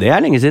sist? Ja, det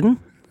er lenge siden.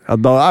 Ja,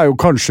 da er jo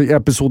kanskje i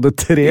episode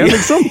 3,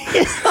 liksom.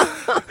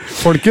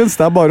 Folkens,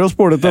 det bare å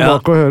spole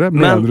tilbake og høre.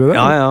 Mener du det?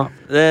 Ja.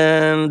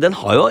 Den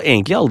har jo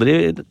egentlig aldri...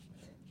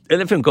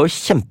 Den funket jo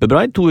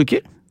kjempebra i 2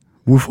 uker.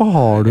 Hvorfor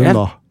har du den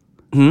da?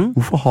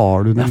 Hvorfor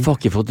har du den? Jeg har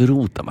ikke fått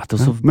rota meg til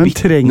så Men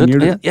trenger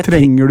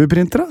du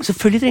printer da?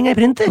 Selvfølgelig trenger jeg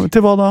printer.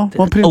 Til hva da?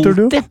 Hva printer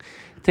du? Alltid.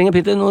 Trenger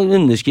printer, noen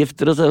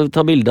underskrifter, og så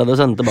ta bilder av det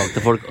og sende tilbake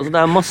til folk. Altså, det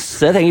er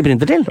masse jeg trenger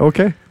printer til. Ok,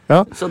 ja.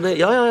 Så det,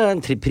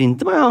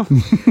 printer meg, ja.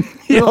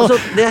 Altså,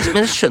 men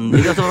jeg skjønner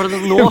ikke at det var det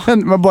nå.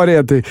 Men bare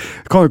en ting.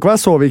 Det kan jo ikke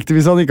være så viktig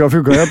hvis han ikke har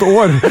funket i et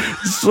år.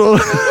 Så...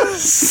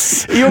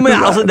 Jo, men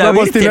altså, det er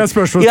jo ikke.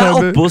 Jeg er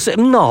oppe hos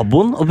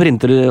naboen og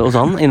printer hos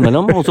han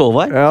innimellom, hos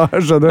Håvard. Ja,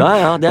 jeg skjønner.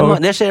 Ja,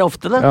 det skjer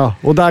ofte, det. Ja,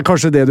 og det er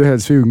kanskje det du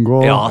helst vil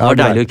unngå. Ja, det var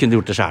deilig å kunne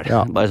gjort det selv.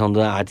 Ja. Bare sånn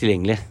det er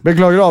tilgjengelig.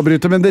 Beklager å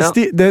avbryte, men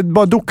det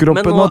bare dukker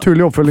opp en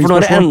naturlig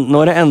oppfølgingsspørsmål. For nå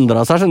har det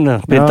endret seg, skjønner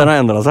du. Printeren har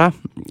endret seg.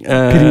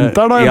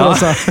 Printeren har endret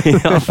seg?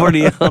 Ja,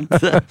 fordi at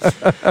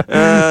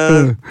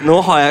nå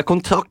har jeg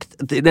kontakt.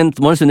 Den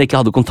må jeg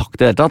ikke hadde kontakt i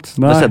det hele tatt.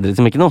 Det skjedde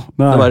liksom ikke noe.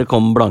 Det bare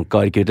kom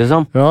blanke ark ut,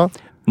 liksom. Ja.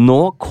 Nå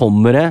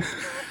kommer det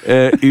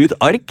ut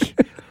ark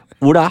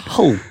hvor det er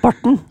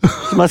halvparten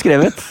som er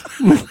skrevet,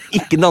 men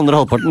ikke den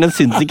andre halvparten. Den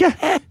synes ikke.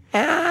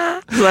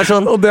 Så det er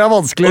sånn, og det er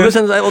vanskelig.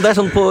 Og det er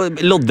sånn på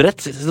loddrett.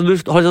 Så du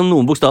har sånn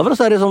noen bokstaver, og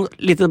så er det sånn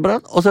lite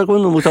blad, og så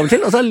kommer noen bokstaver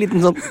til, og så er det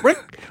liten sånn,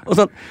 og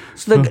sånn.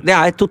 Så det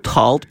er et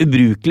totalt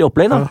ubrukelig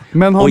opplegg da.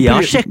 Og jeg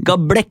har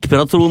sjekket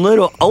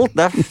blekkpatroner og alt.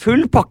 Det er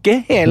full pakke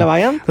hele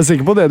veien. Jeg er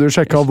sikker på det du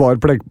sjekket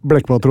var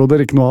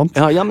blekkpatroner, ikke noe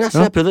annet. Ja, men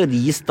jeg prøvde å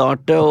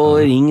restarte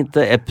og ringe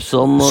til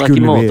Epson, og det er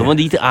ikke måte,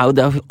 men det er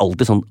jo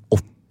alltid sånn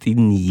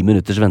 89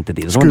 minutters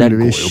ventetid.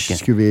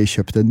 Skulle vi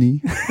kjøpt en ny?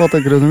 Hva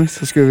tenker du?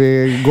 Så skulle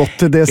vi gått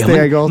til det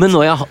steget. Men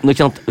nå jeg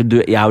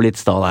er jo litt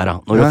sta der da.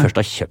 Når du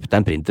først har kjøpt deg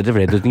en printer til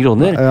flere tusen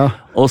kroner,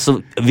 og så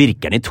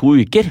virker den i 2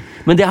 uker.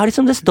 Men det er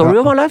liksom the story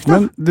of our life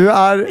da.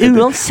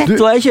 Uansett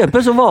hva jeg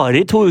kjøper, så varer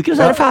det i 2 uker,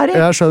 så er det ferdig.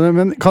 Jeg skjønner,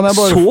 men kan jeg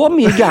bare... Så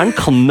mye gæren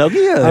kan jeg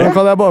ikke gjøre.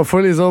 Kan jeg bare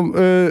få liksom,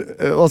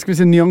 hva skal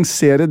vi si,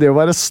 nyansere det å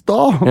være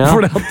sta?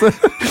 Fordi at...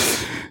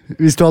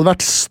 Hvis du hadde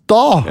vært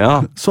sta,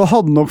 så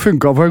hadde det nok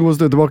funket for en god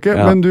stund tilbake,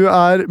 men du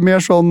er mer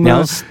sånn...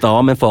 Ja, sta,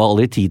 men får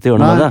aldri tid til å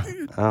gjøre noe med det.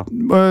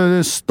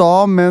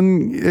 Sta,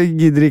 men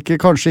gidder ikke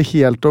kanskje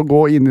helt å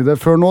gå inn i det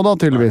før nå da,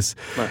 tydeligvis.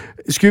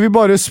 Skulle vi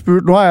bare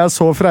spurt, nå er jeg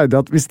så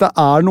freidig at hvis det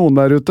er noen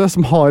der ute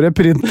som har en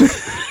printer...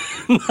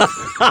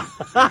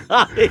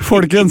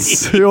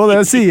 Folkens, jo det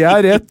sier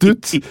jeg rett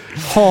ut.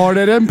 Har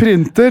dere en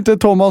printer til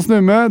Thomas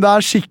Numme? Det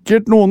er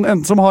sikkert noen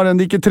enten som har en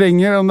de ikke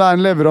trenger, om det er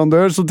en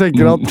leverandør som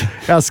tenker at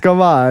jeg skal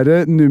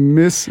være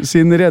Nummis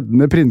sin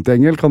reddende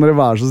printengel. Kan dere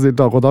være så snill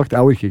ta kontakt?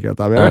 Jeg orker ikke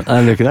dette. Jeg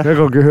kan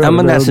ikke høre det.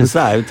 Men jeg synes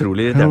det er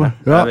utrolig irriterende.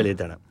 Det er veldig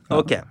irriterende.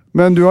 Ok.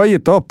 Men du har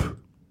gitt opp.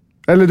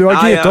 Eller du har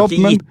ikke gitt opp, men...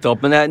 Jeg har ikke gitt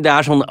opp, men det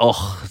er sånn,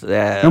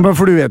 Ja, men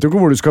for du vet jo ikke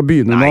hvor du skal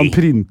begynne når han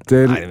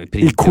printer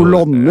i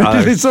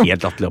kolonner, liksom.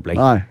 Helt latterlig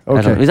opplegg.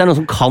 Hvis det er noen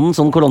som kan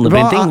sånn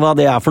kolonneprinting, hva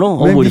det er for noe,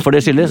 og hvorfor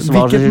det skilles.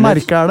 Hvilket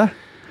merke er det?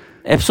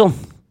 Epson.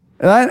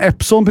 Det er en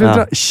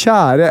Epson-printer.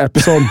 Kjære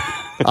Epson.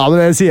 Ja,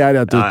 men det sier jeg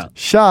rett ut.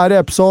 Kjære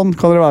Epson,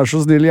 kan dere være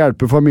så snill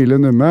hjelpe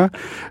familien Numme?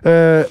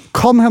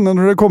 Kan hende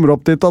når dere kommer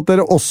opp dit at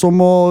dere også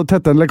må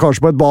tette en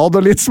lekkasje på et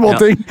bad og litt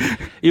småting.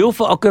 Jo,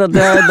 for akkurat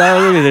det er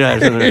vi videre her,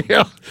 skjønner du.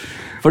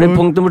 Fordi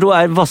punkt nummer 2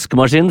 er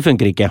vaskemaskinen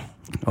funker ikke.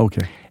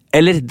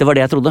 Eller, det var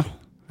det jeg trodde.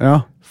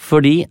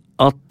 Fordi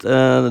at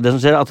det som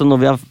skjer, at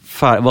når vi har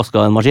vasket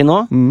en maskin nå,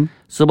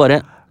 så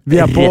bare... Vi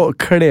er på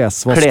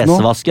klesvask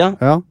nå. Klesvask,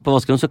 på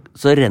vasken,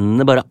 så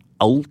renner bare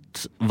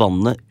alt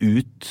vannet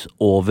ut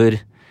over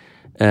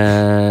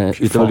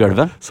utover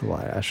gulvet. Så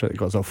jeg skjønner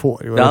ikke hva som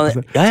foregår. Ja,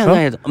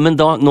 men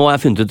nå har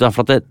jeg funnet ut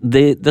for at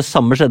det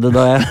samme skjedde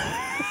da jeg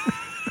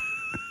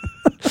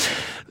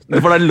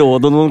for da lå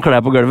det noen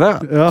klær på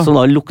gulvet som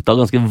da lukta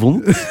ganske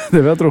vondt. Det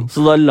vil jeg tro. Så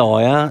da la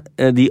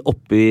jeg de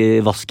oppi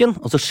vasken,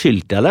 og så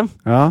skylte jeg dem.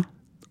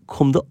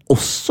 Kom det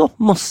også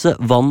masse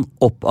vann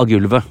opp av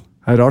gulvet.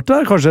 Det er rart det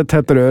er, kanskje et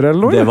tett rør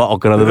eller noe? Det var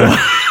akkurat det.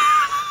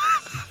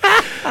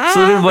 Så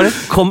det bare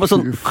kom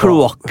sånn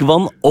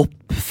kloakkvann opp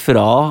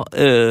fra,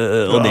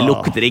 og det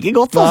lukter ikke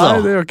godt, altså.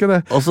 Nei, det gjør ikke det.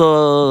 Og så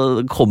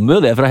kommer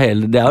jo det fra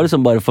hele, det er jo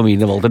liksom bare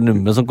familien Walter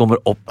Numme som kommer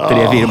opp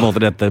 3-4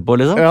 måneder etterpå,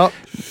 liksom.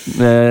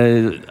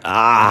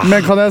 Men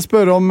kan jeg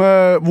spørre om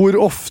hvor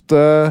ofte...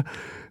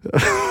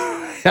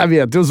 Jeg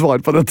vet jo svar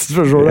på dette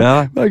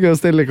spørsmålet. Det er gøy å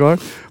stille likevel.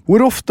 Hvor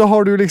ofte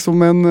har du liksom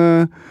en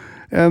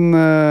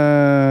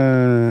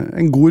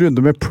god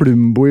runde med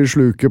Plumbo i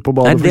sluket på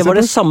badet? Nei, det var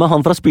det samme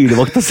han fra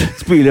spylevakta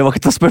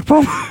spør på.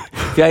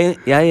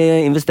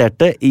 Jeg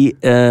investerte i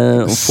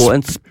å få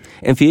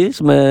en fyr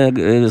som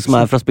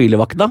er fra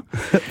spylevakta.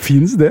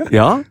 Finnes det?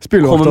 Ja,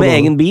 kommer med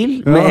egen bil,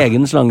 med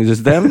egen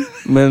slangesystem,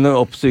 med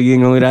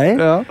oppsuging og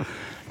greier.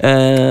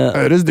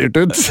 Høres dyrt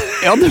ut.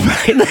 Ja, det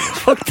ble det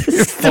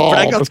faktisk. Det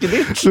ble ganske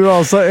dyrt. Du,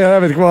 altså,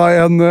 jeg vet ikke hva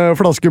en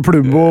flaske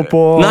Plumbo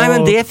på... Nei,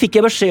 men det fikk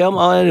jeg beskjed om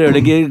av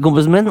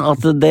rørleggerkompisen min,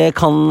 at det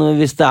kan,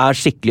 hvis det er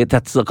skikkelig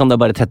tett, så kan det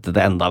bare tette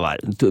det enda verre.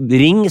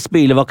 Ring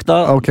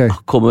spylevakta,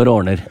 kommer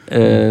og ordner.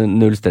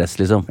 Null stress,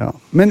 liksom.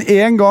 Men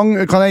en gang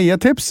kan jeg gi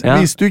et tips,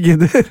 hvis du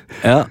gidder.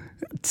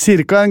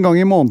 cirka en gang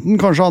i måneden,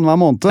 kanskje annenhver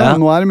måned. Ja.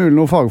 Nå er det mulig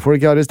noen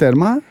fagfolk arresterer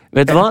meg.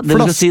 Vet du hva? Det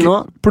du skal si nå?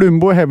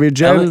 Plumbo, heavy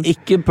Ja, gel. men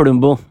ikke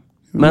Plumbo.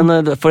 Men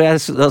for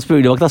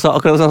spurgevakta sa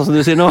akkurat sånn som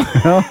du sier nå.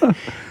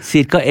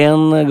 Cirka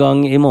en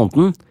gang i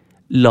måneden.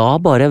 La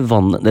bare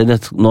vann...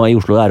 Nå i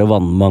Oslo er det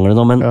vannmangel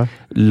nå, men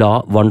la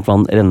varmt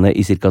vann renne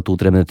i cirka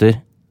 2-3 minutter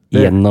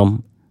gjennom...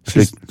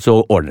 Så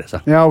ordner det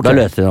seg. Ja, okay. Da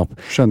løser det opp.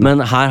 Skjønner.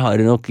 Men her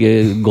har det nok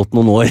gått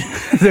noen år.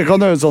 Det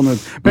kan høres sånn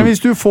ut. Men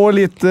hvis du får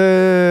litt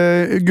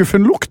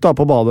guffen lukt da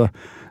på badet,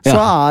 så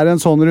er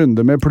en sånn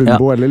runde med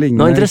Plumbo eller lignende.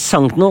 Nå er det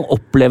interessant nå å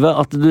oppleve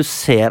at du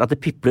ser at det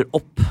pipler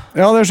opp.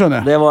 Ja, det skjønner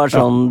jeg. Det var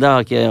sånn, det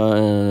har jeg ikke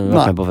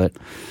vært med på før.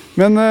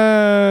 Men nei,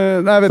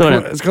 jeg vet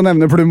ikke, jeg skal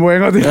nevne Plumbo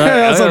en gang til.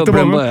 Jeg har sagt det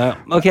Plumbo,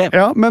 mange. Okay.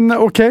 Ja, men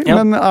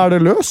men er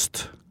det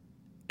løst?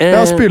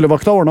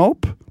 Spylevakta ordnet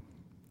opp.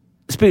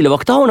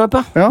 Spylevakta ordnet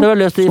opp, ja. Det var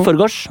løst i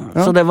forgårs.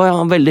 Så det var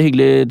en veldig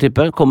hyggelig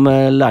type. Kom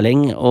med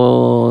lærling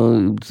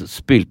og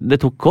spylte. Det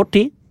tok kort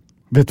tid.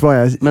 Vet du hva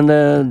jeg... Men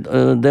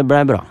det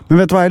ble bra. Men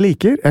vet du hva jeg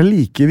liker? Jeg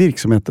liker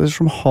virksomheter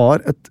som har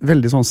et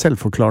veldig sånn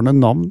selvforklarende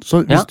navn. Så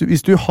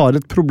hvis du har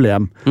et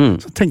problem,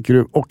 så tenker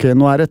du, ok,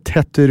 nå er det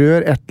Tett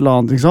Rør et eller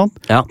annet, ikke sant?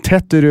 Ja.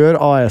 Tett Rør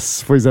AS,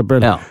 for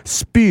eksempel. Ja.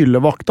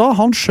 Spylevakta,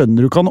 han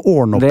skjønner du kan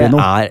ordne opp i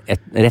noe. Det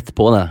er rett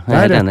på det. Jeg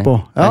er helt enig.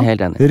 Jeg er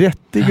helt enig.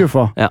 Rett i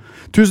guffa. Ja.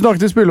 Tusen takk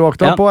til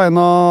Spylevakta på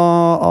en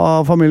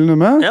av familien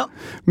Numme. Ja.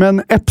 Men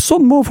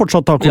Epson må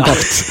fortsatt ta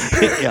kontakt.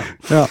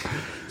 Ja.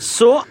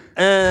 Så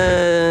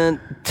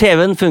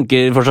TV-en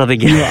funker fortsatt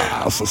ikke. Ja,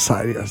 altså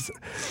seriøst.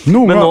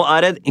 Men nå er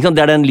det, ikke sant,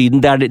 det er den lyden,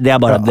 det er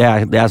bare,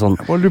 det er sånn.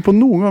 Og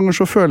noen ganger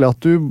så føler jeg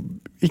at du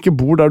ikke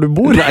bor der du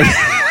bor.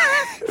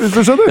 Hvis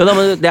du skjønner? Ja, da,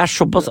 men det er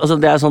såpass, altså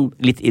det er sånn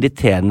litt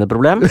irriterende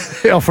problem.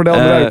 Ja, for det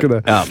andre er jo ikke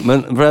det. Ja, men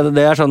for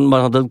det er sånn,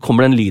 bare sånn at det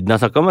kommer den lyden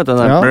jeg snakket om, vet du,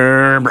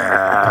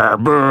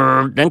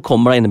 den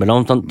kommer da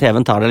innimellom, sånn,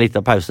 TV-en tar deg litt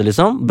av pause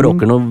liksom,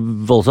 bråker noe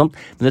voldsomt,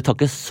 men det tar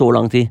ikke så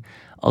lang tid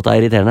at det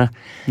er irriterende.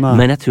 Nei.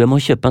 Men jeg tror jeg må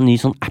kjøpe en ny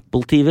sånn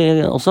Apple TV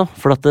også,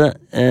 for at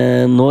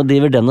nå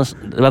driver den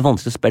det er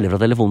vanskelig å spille fra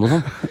telefonen og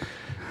sånn.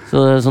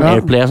 Så sånn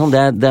Airplay og sånn,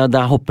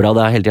 det hopper av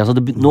det hele tiden, så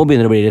nå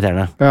begynner det å bli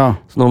irriterende. Ja.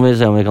 Så nå må vi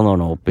se om vi kan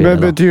ordne opp i det.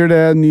 Betyr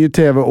det ny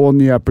TV og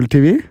ny Apple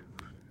TV?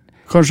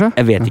 Kanskje?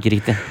 Jeg vet ikke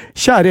riktig.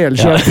 Kjære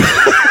Elkjær.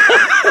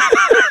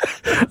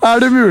 Er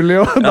det mulig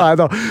å... Nei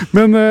da.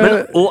 Men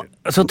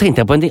så tenkte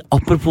jeg på en ting,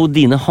 apropos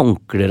dine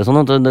håndklær og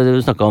sånn, det du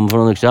snakket om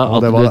for noen uker siden,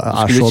 at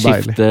du skulle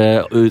skifte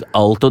ut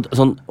alt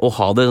og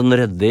ha det sånn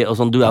ryddig og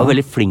sånn. Du er jo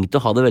veldig flink til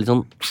å ha det veldig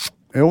sånn...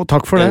 Jo,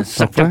 takk for det.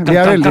 Vi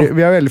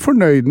er veldig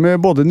fornøyd med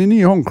både de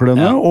nye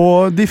håndklærne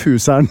og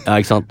diffuseren. Ja,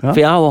 ikke sant?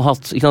 For jeg har jo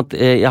hatt, ikke sant,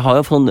 jeg har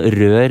jo sånn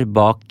rør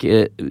bak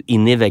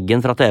inn i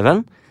veggen fra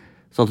TV-en,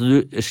 sånn at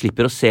du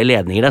slipper å se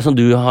ledninger der, som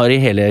du har i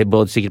hele,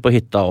 sikkert på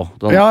hytta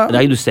også.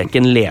 Du ser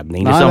ikke en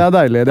ledning, liksom. Nei, det er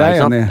deilig, det er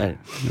jeg enig i.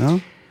 Ja.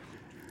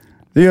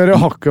 Det gjør det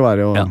hakket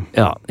verre.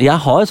 Ja, jeg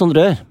har et sånt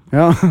rør,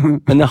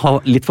 men jeg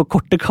har litt for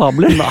korte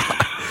kabler.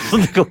 Så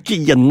det går ikke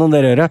gjennom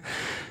det røret.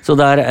 Så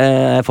der er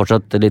jeg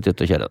fortsatt litt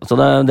ute å kjøre. Så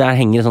det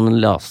henger sånn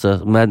lase,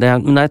 men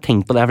jeg har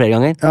tenkt på det flere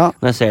ganger.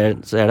 Når jeg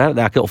ser det,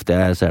 det er ikke ofte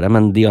jeg ser det,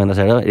 men de gangene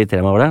jeg ser det,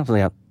 irriterer meg over det. Så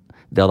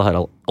det hadde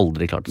Harald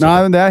aldri klart.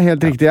 Nei, men det er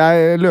helt riktig.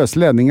 Løse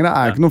ledninger er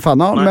jeg ikke noe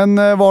fan av. Nei. Men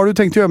hva har du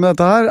tenkt å gjøre med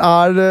dette her?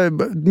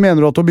 Mener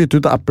du at å bytte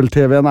ut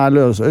Apple-TV-en er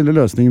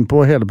løsningen på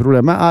hele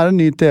problemet? Er det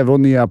en ny TV og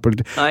ny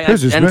Apple-TV? Nei,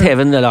 en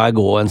TV-en lar jeg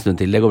gå en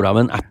stund til. Det går bra,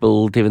 men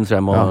Apple-TV-en tror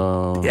jeg må...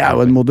 Det er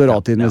jo en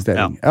moderat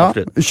investering.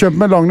 Kjøp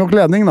med lang nok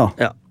ledning, da.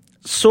 Ja.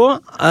 Så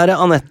er det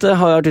Annette,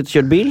 har vært ute og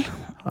kjørt bil.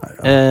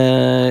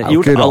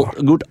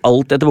 Gjort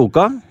alt etter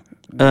boka.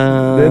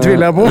 Det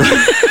tviler jeg på.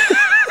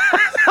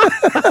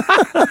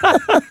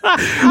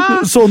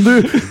 Sånn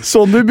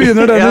du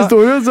begynner den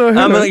historien, så...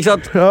 Ja, men ikke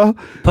sant?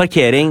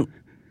 Parkering,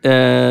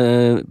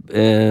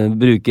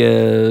 bruke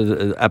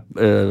app,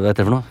 hva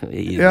heter det for noe?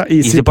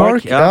 Easy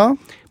Park,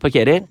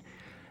 parkerer.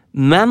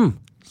 Men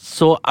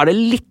så er det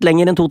litt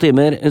lenger enn 2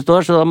 timer,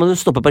 så da må du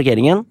stoppe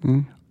parkeringen,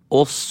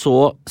 og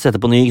så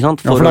sette på ny, ikke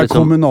sant? For det er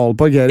kommunal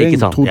parkering,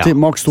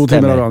 maks 2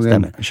 timer av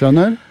gangen.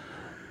 Skjønner?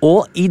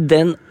 Og i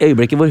den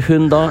øyeblikket hvor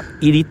hun da,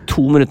 i de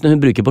 2 minuttene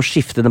hun bruker på å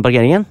skifte den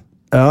parkeringen,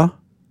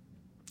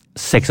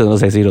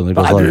 660 kroner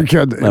på svaret. Nei, du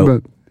kødder.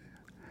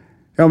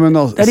 Ja, men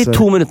altså... Det er de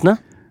 2 minuttene.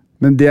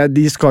 Men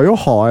de skal jo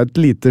ha et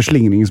lite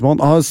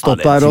slingringsmål. Har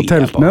stått der og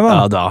telt ned, da.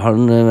 Ja, da har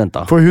hun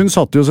ventet. For hun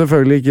satt jo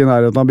selvfølgelig ikke i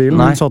nærheten av bilen.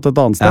 Hun satt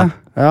et annet sted.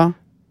 Ja.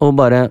 Og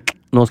bare,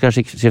 nå skal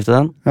jeg skifte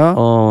den.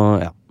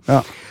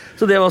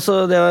 Og så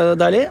det var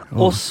deilig.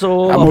 Og så,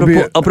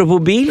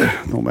 apropos bil.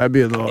 Nå må jeg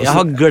begynne også. Jeg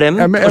har glemt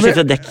å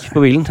skifte dekk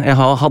på bilen. Jeg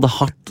hadde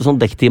hatt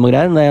sånn dekktime og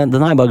greier. Den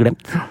har jeg bare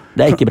glemt.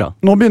 Det er ikke bra.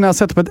 Nå begynner jeg å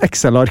sette opp et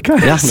Excel-ark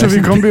her, så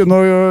vi kan begynne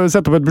å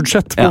sette opp et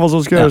budsjett på hva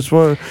som skal gjøres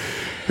for...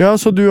 Ja,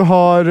 så du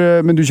har...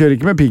 Men du kjører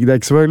ikke med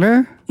piggdekk,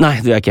 selvfølgelig? Nei,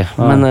 det gjør jeg ikke.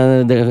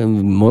 Men det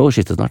må jo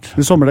skifte snart.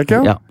 Sommerdekk,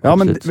 ja? Ja,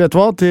 men vet du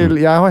hva?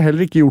 Jeg har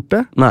heller ikke gjort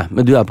det. Nei,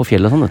 men du er på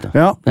fjellet og sånn, vet du.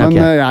 Ja, men,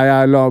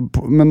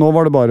 men nå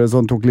var det bare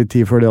sånn, tok litt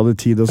tid før de hadde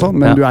tid og sånn,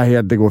 men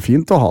det går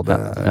fint å ha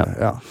det.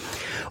 Ja.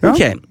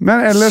 Ok.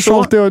 Men ellers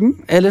alt i orden?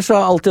 Ellers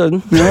er alt i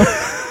orden.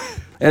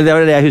 Det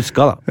var det jeg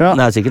husket da. Ja.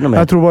 Det er sikkert noe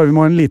mer. Jeg tror bare vi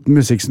må ha en liten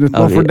musikksnutt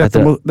nå, for dette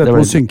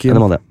må synke inn.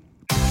 Det må det.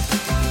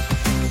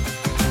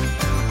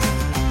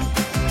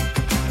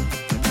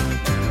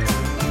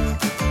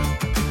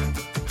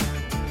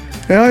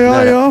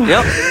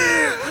 Ja.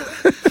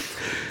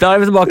 Da er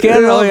vi tilbake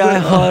igjen, og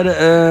jeg har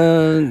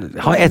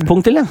ett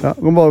punkt til. Ja,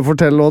 kan bare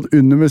fortelle at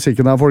under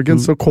musikken her,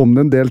 folkens, så kom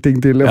det en del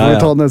ting til. For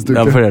å ta neste uke.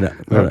 Ja, for det.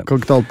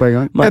 Kan ikke ta alt på en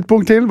gang. Ett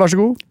punkt til, vær så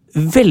god.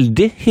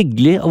 Veldig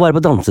hyggelig å være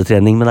på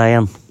dansetrening med deg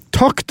igjen.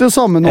 Takk det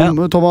samme,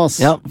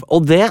 Thomas. Ja,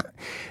 og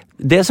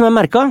det som jeg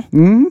merket,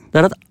 det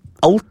er at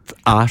alt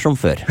er som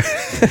før.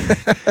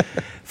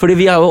 Fordi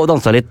vi har jo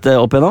danset litt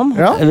opp igjennom.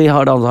 Ja. Vi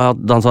har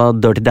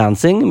danset Dirty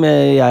Dancing.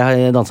 Jeg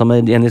har danset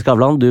med Jenny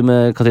Skavlan, du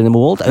med Katrine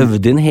Moholt.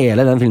 Øvde inn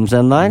hele den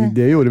filmscenen der.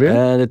 Det gjorde vi.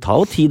 Det tar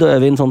jo tid å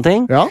øve inn sånne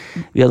ting. Ja.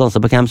 Vi har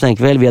danset på Camp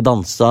Senkveld. Vi har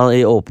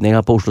danset i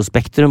åpningen på Oslo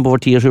Spektrum på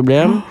vårt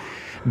 10-årsjubileum.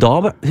 Da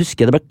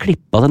husker jeg det ble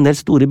klippet en del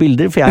store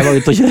bilder, for jeg var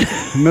ute og kjøre.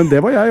 Men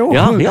det var jeg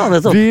også. Ja,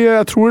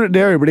 jeg tror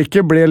det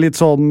øyeblikket ble litt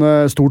sånn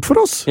stort for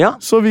oss. Ja.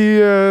 Så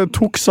vi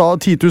tok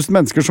 10 000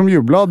 mennesker som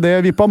jubla. Det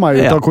vippet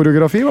meg ut av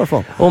koreografi, i hvert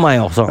fall. Og meg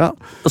også. Ja.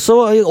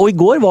 Og i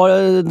går,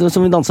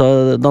 som vi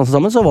danset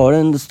sammen, så var det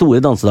den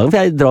store dansedagen.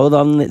 For jeg drar jo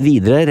da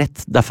videre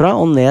rett derfra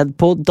og ned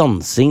på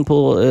dansing på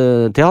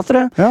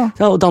teatret. Ja.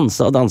 Og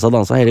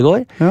dansa hele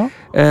går. Ja.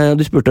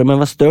 Du spurte om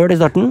jeg var støl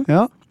i starten.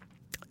 Ja.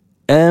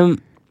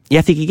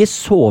 Jeg fikk ikke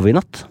sove i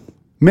natt.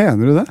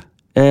 Mener du det?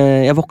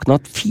 Jeg våkna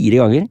 4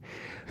 ganger,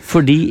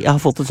 fordi jeg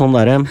har fått et sånn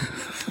derre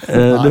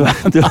du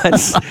vet,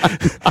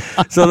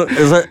 så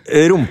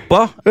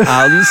rumpa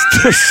er den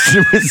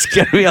største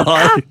muskelen vi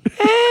har.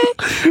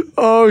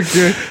 Ok,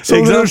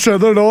 så du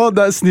skjønner nå,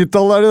 det er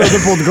snittalder i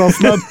denne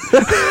podcasten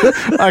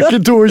er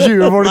ikke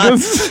 22,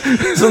 folkens.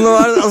 Så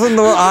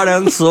nå er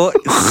den så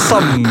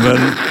sammen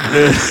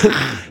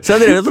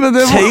så jeg drev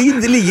og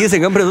tøyd, ligge i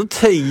senga og prøvde å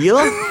tøye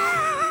da.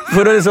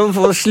 For å liksom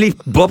få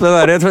slippe opp det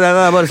der. Jeg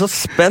er bare så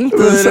spent.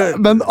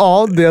 Men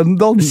av den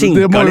dansen,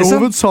 det må jo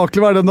hovedsakelig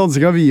være den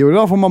dansinga vi gjorde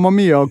da, for Mamma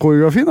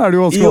Mia-koreografien er det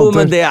jo ganske vant til.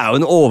 Men det er jo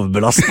en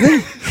overbelastning.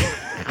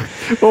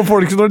 Og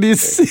folk når de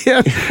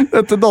ser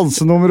dette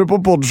dansenummeret på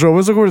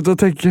podshowet, så kommer de til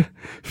å tenke,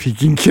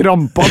 fikk en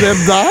krampe av det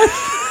der?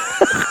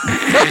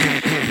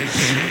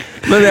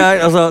 Men det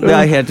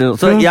er helt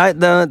så det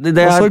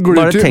er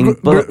bare tenkt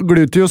på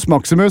Gluteus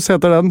Maximus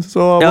heter den. Så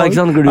ja, ikke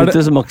sant,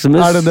 Gluteus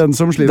Maximus. Er det den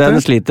som sliter?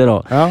 Den sliter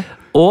også. Ja.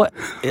 Og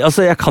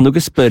jeg kan jo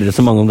ikke spørre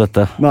så mange om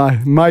dette. Nei,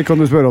 meg kan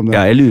du spørre om det.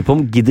 Ja, jeg lurer på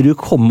om gidder du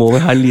komme over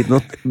her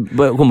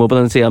komme over på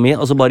den siden min,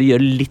 og så bare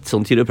gjøre litt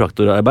sånn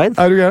kiropraktorarbeid.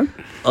 Er du gæren?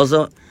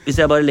 Hvis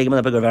jeg bare legger meg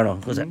ned på gulvet her nå,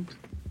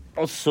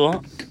 og så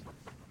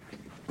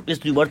hvis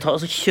du bare tar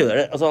og så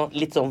kjører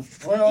litt sånn,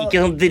 ikke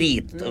sånn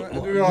drit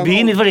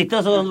begynn litt forsiktig,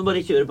 så du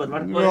bare kjører på et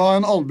hvert. Du har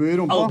en albue i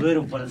rumpa. Albue i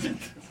rumpa,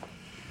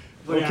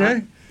 ok.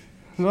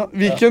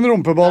 Hvilken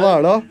rumpeball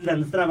er det?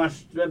 Venstre er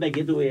verst,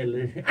 begge to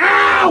gjelder.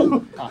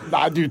 Au!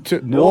 Nei,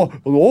 nå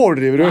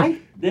overdriver du. Nei,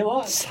 det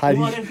var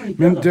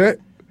men du,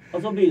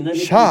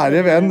 kjære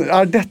venn,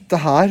 er dette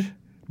her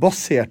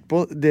basert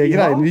på det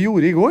greiene vi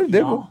gjorde i går?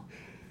 Det ja.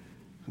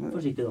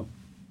 Forsiktig da.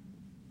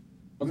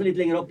 Og så litt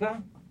lenger opp, ja.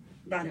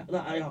 Der, ja.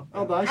 Ja,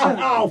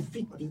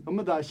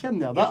 men der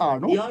kjenner jeg det er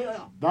noe. Ja.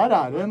 Der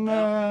er det en,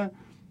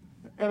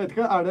 jeg vet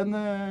ikke, er det en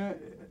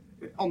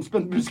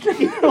anspent muskel?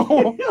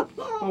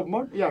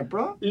 Åpenbart, hjelper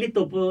det? Litt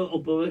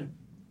oppover.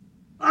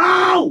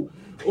 Au!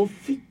 Å,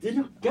 fytte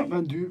rakker. Ja,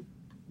 men du,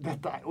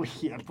 dette er jo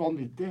helt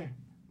vanvittig.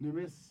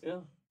 Numis. Ja.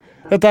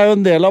 Dette er jo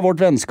en del av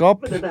vårt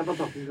vennskap. Dette er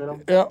fantastisk.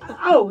 Ja,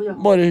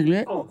 bare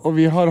hyggelig. Og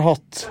vi har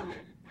hatt...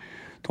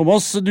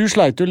 Thomas, du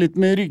sleit jo litt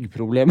med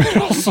ryggproblemer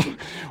også,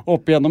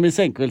 opp igjennom i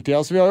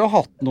senkveldtida, så vi har jo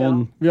hatt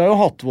vi har jo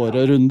hatt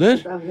våre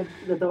runder.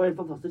 Dette var helt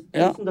fantastisk.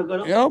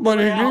 Ja,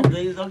 bare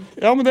hyggelig.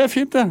 Ja, men det er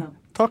fint det.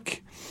 Takk.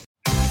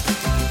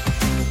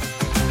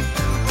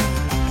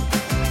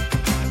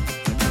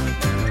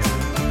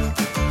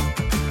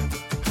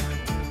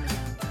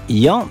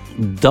 Ja,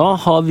 da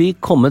har vi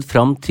kommet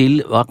fram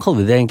til, hva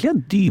kaller vi det egentlig?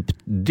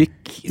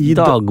 Dypdykk,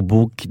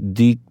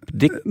 dagbokdykk?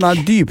 Nei,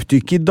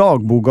 dypdykk i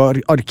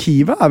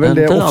dagbokarkivet er vel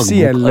det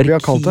offisielle vi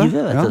har kalt det.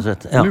 Ja.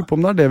 Jeg lurer på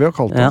om det er det vi har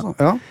kalt det. Ja.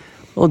 Ja.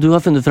 Og du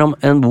har funnet fram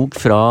en bok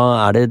fra,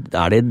 det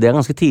er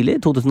ganske tidlig,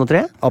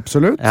 2003?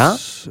 Absolutt. Ja.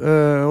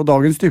 Og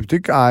dagens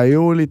dypdykk er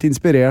jo litt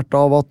inspirert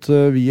av at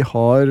vi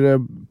har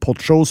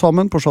podshow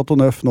sammen på Chateau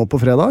Neuf nå på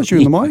fredag,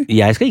 20. mai.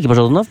 Jeg skal ikke på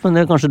Chateau Neuf,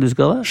 men kanskje du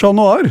skal det? Chat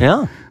Noir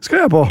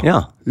skal jeg på.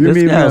 Ja, det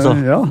skal jeg også.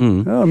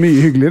 Ja,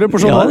 mye hyggeligere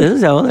på Chat Noir. Ja, det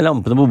synes jeg var,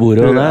 lampene på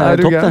bordet, og det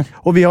er topp det.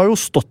 Og vi har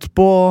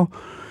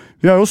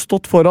jo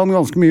stått foran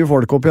ganske mye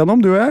folk opp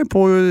igjennom, du og jeg,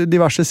 på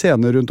diverse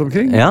scener rundt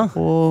omkring. Ja.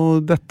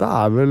 Og dette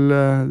er vel,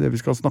 det vi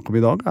skal snakke om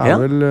i dag,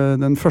 vel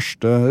den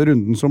første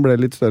runden som ble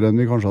litt større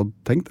enn vi kanskje hadde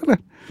tenkt, eller?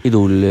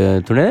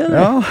 Idol-turné, eller?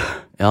 Ja.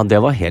 Ja,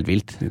 det var helt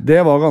vilt. Det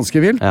var ganske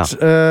vilt. Ja.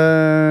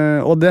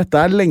 Og dette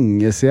er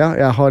lenge siden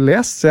jeg har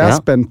lest, så jeg er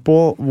spent på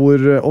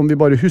om vi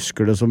bare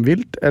husker det som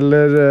vilt,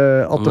 eller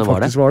at det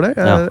faktisk var det.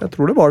 Jeg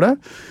tror det var det.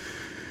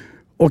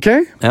 Ok?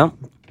 Ja.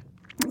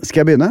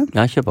 Skal jeg begynne?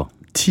 Ja, kjør på.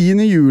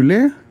 10.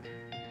 juli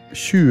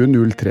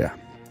 2003.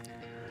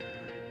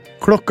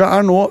 Klokka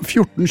nå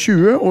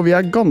 14.20, og vi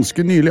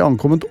ganske nylig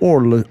ankommet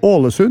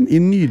Ålesund i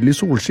nydelig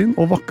solskinn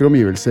og vakre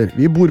omgivelser.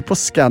 Vi bor på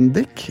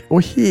Scandic,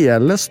 og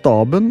hele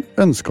staben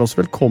ønsket oss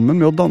velkommen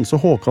med å danse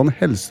Håkan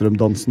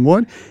Hellstrøm-dansen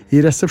vår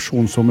i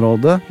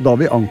resepsjonsområdet da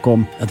vi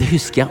ankom. Ja, det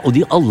husker jeg, og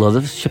de alle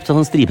hadde kjøpt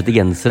sånn stripete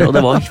gensere, og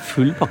det var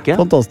full pakke.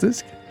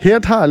 Fantastisk.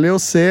 Helt herlig å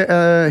se,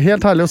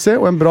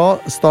 og en bra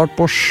start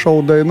på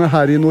showdøgnet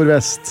her i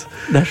Nordvest.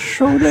 Det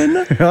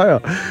showdøgnet?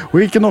 Ja.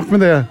 Og ikke nok med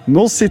det.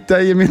 Nå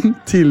sitter jeg i min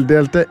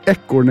tildelte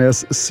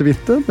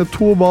Ekornes-suite med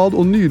 2 bad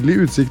og nydelig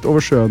utsikt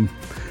over sjøen.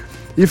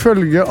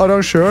 Ifølge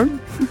arrangøren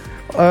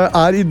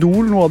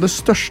Idol noe av det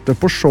største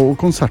på show-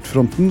 og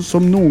konsertfronten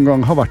som noen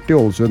gang har vært i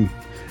Ålesund.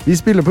 Vi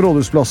spiller på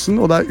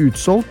Rådhusplassen, og det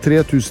utsolgt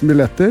 3000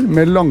 billetter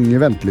med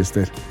lange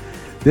ventelister.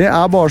 Det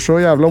bare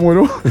så jævla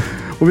moro.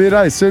 Og vi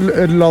reiser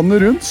landet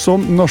rundt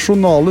som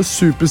nasjonale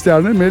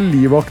superstjerner med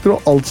livvakter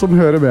og alt som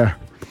hører med.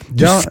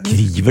 Du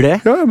skriver det?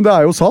 Ja, men det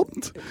jo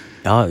sant.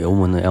 Ja,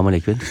 men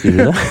likevel. Skriver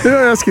du det?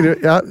 Ja, jeg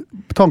skriver.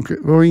 Det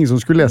var ingen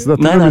som skulle lese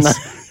dette. Nei.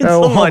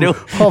 Jeg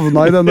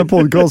havna i denne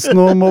podcasten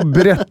og må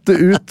brette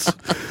ut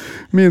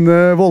mine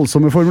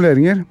voldsomme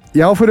formuleringer.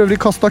 Jeg har for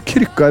øvrig kastet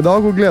krykka i dag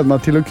og gleder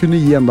meg til å kunne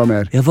gi enda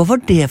mer. Ja, hva var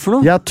det for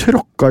noe? Jeg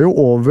tråkka jo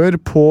over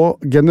på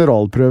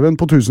generalprøven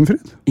på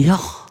Tusenfryd. Ja.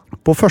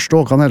 På første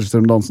Håkan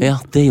Hellstrøm-dansen. Ja,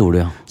 det gjorde du,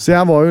 ja. Så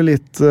jeg var jo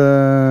litt...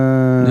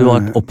 Du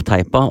var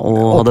oppteipa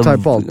og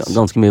hadde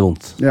ganske mye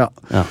vondt. Ja.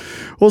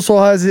 Og så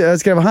har jeg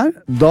skrevet her,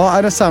 da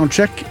det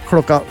soundcheck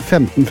klokka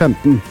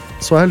 15.15.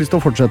 Så har jeg lyst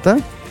til å fortsette.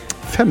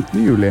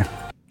 15. juli.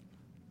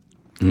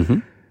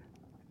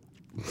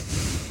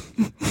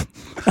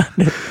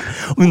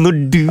 Men når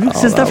du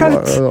synes det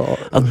flaut,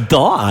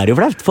 da det jo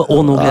flaut.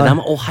 Nå gleder jeg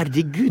meg.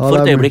 Herregud, for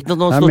et øyeblikk. Nå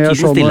står tiden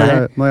stille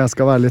her. Når jeg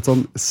skal være litt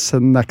sånn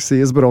snacksy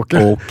i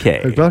språket. Ok.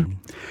 Er du klar?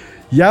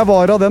 Jeg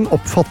var av den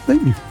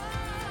oppfatning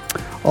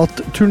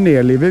at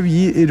turnélivet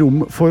gir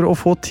rom for å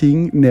få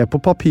ting ned på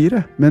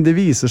papiret, men det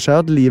viser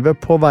seg at livet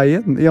på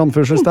veien, i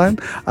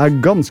anførselstegn,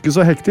 ganske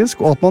så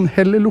hektisk, og at man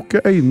heller lukker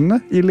øynene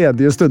i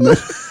ledige stunder.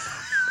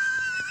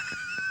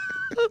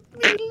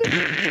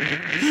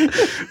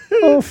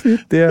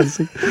 Fytti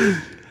helsike.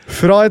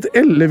 Fra et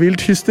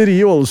ellevilt hysteri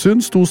i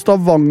Ålesund sto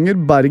Stavanger,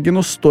 Bergen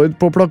og Stord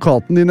på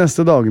plakaten de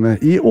neste dagene.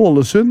 I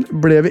Ålesund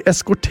ble vi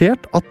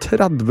eskortert av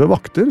 30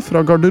 vakter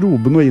fra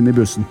garderoben og inn i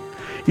bussen.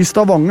 I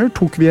Stavanger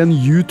tok vi en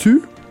U2,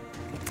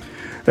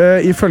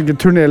 ifølge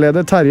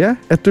turnéleder Terje,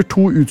 etter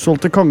 2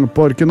 utsolgte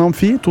Kongeparken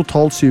Amfi,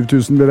 totalt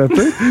 7000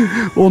 billetter,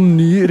 og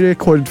ny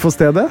rekord for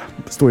stedet.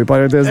 Stod i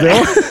parentes det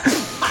også.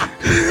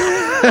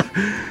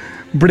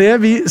 Ble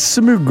vi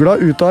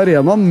smuglet ut av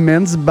arenaen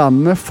mens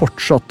bandet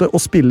fortsatte å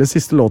spille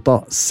siste låta.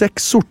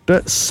 6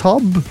 sorte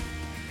Saab.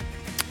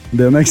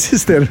 Den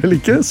eksisterer vel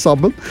ikke,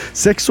 Saaben.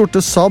 6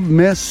 sorte Saab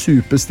med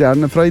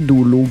superstjerne fra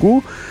Idol-logo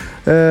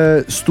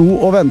sto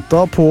og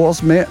ventet på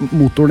oss med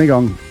motoren i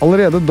gang.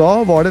 Allerede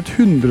da var det et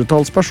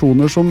 100-talls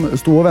personer som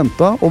sto og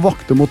ventet, og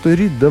vakter måtte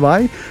rydde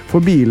vei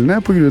for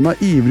bilene på grunn av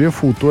ivrige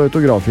foto- og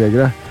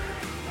autografjegere.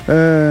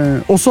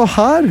 Også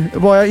her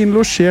var jeg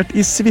innlosjert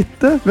i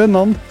suite ved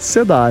navn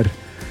Se der.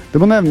 Det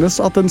må nevnes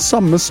at den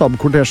samme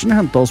Saab-kortesjen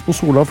hentet oss på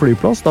Sola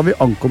flyplass da vi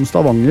ankom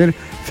Stavanger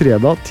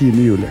fredag 10.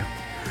 juli.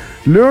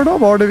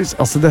 Lørdag var det...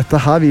 dette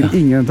her vil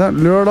ingen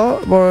til.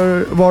 Lørdag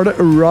var det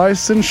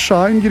Rise and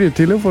Shine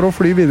grytidlig for å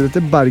fly videre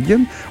til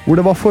Bergen, hvor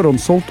det var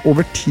forhåndssolgt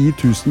over 10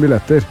 000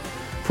 billetter.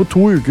 For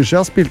 2 uker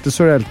siden spilte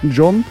Sir Elton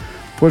John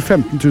for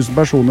 15 000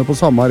 personer på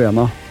samme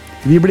arena.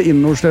 Vi ble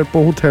innlosjert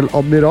på Hotell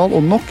Admiral,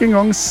 og nok en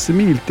gang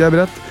smilte jeg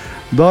bredt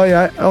da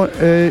jeg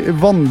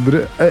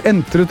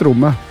entret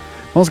rommet.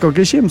 Man skal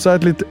ikke kimse seg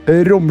et litt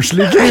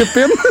romslig grip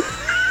inn.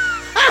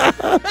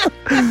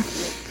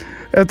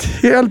 Et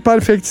helt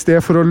perfekt sted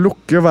for å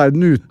lukke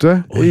verden ute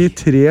i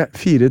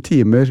 3-4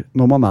 timer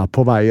når man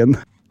på veien.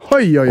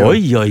 Oi.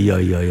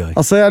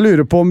 Altså, jeg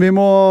lurer på om vi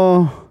må...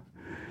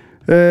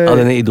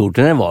 denne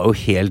Idol-turneen var jo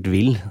helt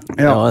vill.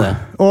 Ja,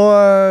 og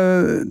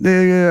det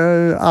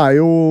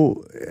jo...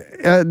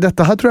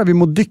 Dette her tror jeg vi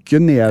må dykke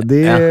ned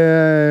i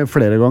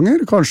flere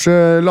ganger. Kanskje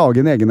lage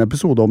en egen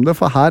episode om det,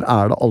 for her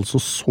det altså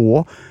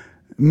så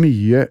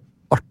mye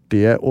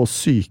artige og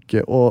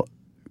syke og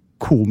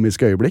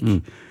komiske øyeblikk.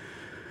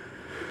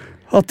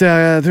 At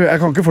jeg tror jeg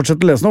kan ikke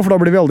fortsette å lese nå, for da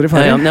blir vi aldri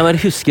ferdig. Jeg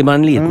bare husker meg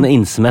en liten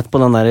innsmett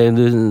på den der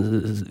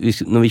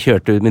når vi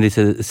kjørte ut med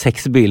disse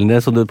 6 bilene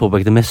som du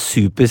påpekte med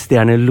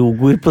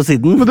superstjerne-logoer på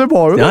siden. Men det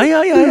var jo det.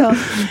 Ja.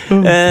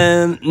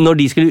 Når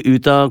de skulle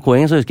ut av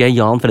K-gjengen, så husker jeg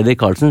Jan Fredrik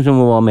Karlsen, som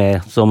var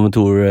med som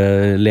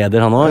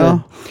tourleder han også.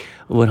 Ja.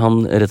 Hvor han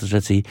rett og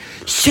slett sier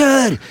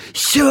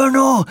Kjør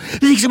nå!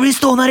 Hvis ikke så blir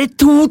stående her i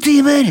 2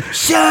 timer!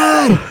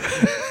 Kjør!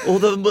 Og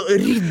det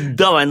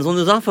rydda veien, som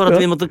du sa, for at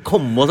vi måtte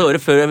komme oss til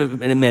året før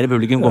mer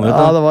publikum kom ut.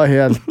 Ja, det var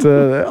helt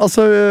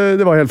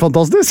det var helt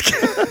fantastisk.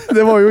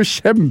 Det var jo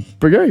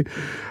kjempegøy.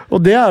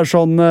 Og det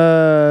sånn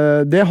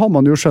det har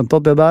man jo skjønt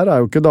at det der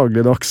jo ikke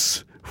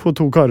dagligdags for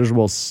 2 karer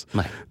som oss.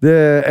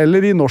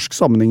 Eller i norsk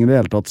sammenheng i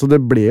det hele tatt. Så det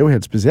ble jo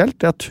helt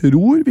spesielt. Jeg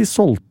tror vi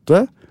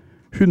solgte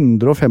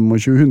 125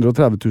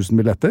 000-130 000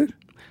 billetter.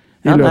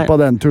 i løpet av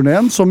den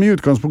turneen, som i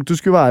utgangspunktet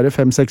skulle være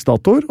 5-6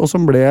 datoer, og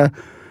som ble...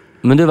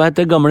 Men du vet,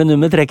 det gamle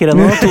nummer trekker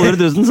ennå.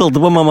 200 000 solgte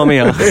på Mamma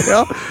Mia.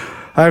 Ja,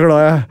 jeg er glad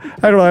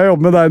jeg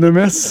jobber med deg,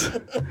 Nummis.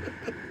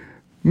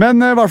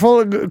 Men i hvert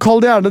fall, kall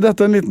det gjerne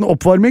dette en liten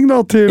oppvarming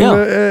da, til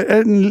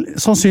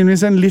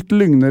sannsynligvis en litt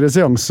lugnere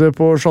seanse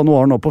på Chat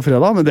Noir nå på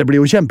fredag, men det blir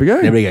jo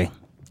kjempegøy. Det blir gøy.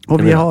 Og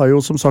vi har jo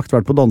som sagt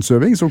vært på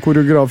danseøving, så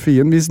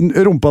koreografien, hvis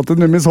rumpa til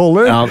Nummis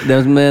holder... Ja,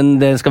 men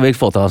det skal vi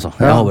ikke få til, altså.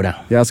 Jeg håper det.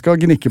 Jeg skal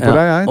gnikke på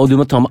deg, jeg. Og du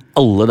må ta med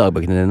alle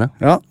dagbøkene dine.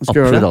 Ja, skal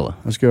gjøre det. Alle.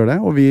 Jeg skal gjøre det,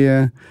 og vi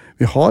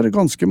har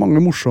ganske mange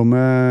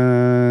morsomme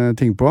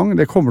ting på gang.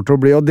 Det kommer til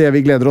å bli, og det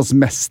vi gleder oss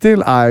mest til,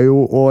 er jo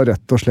å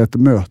rett og slett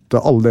møte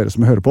alle dere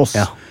som hører på oss.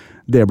 Ja.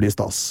 Det blir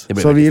stas.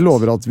 Så vi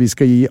lover at vi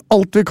skal gi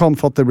alt vi kan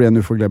for at det blir en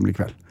uforglemmelig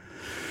kveld.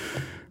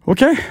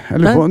 Ok,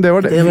 det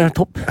var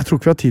topp. Jeg tror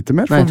ikke vi har tid til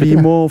mer, for vi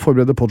må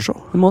forberede podshow.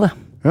 Vi må det.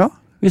 Ja.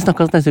 Vi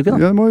snakkes neste uke da.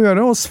 Ja, det må vi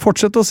gjøre, og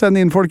fortsett å sende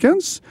inn,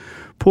 folkens,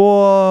 på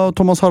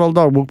Thomas Harald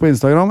Dagbok på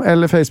Instagram,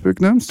 eller Facebook,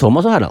 Nums.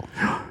 Thomas og Harald.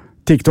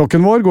 TikToken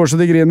vår går så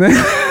de griner.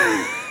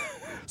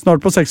 Snart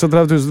på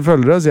 36 000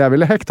 følgere, så jeg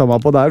ville hekta meg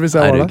på der hvis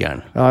jeg var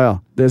der. Ja,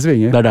 det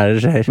svinger. Det er der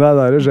det skjer. Det er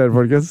der det skjer,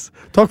 folkens.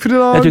 Takk for i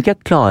dag. Jeg tror ikke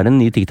jeg klarer en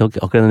ny TikTok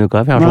akkurat denne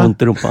uka, for jeg har så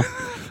vondt i rumpa.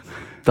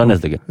 Det er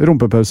neste uke.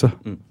 Rumpepause.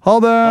 Ha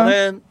det! Ha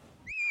det!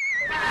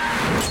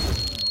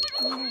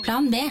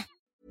 Plan B.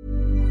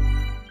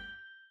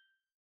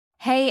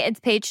 Hey, it's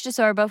Paige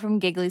DeSorbo from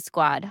Giggly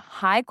Squad.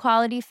 High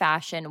quality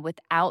fashion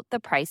without the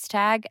price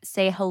tag.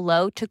 Say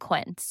hello to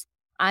Quince.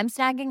 I'm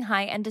snagging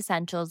high-end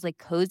essentials like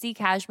cozy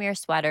cashmere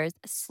sweaters,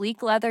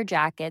 sleek leather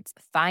jackets,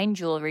 fine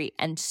jewelry,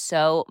 and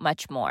so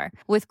much more.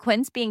 With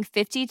Quince being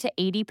 50 to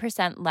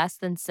 80% less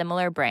than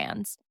similar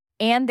brands.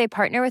 And they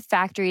partner with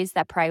factories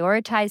that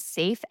prioritize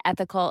safe,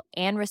 ethical,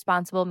 and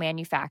responsible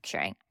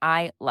manufacturing.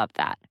 I love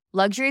that.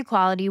 Luxury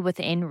quality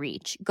within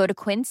reach. Go to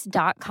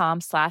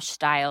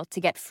quince.com/style to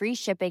get free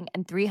shipping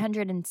and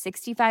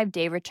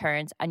 365-day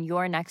returns on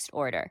your next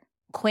order.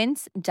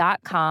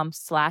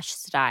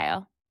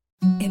 Quince.com/style.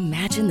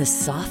 Imagine the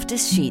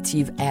softest sheets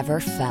you've ever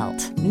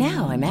felt.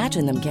 Now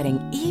imagine them getting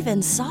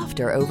even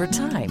softer over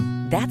time.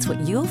 That's what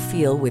you'll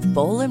feel with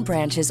Boll &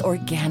 Branch's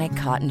organic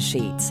cotton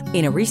sheets.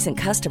 In a recent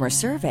customer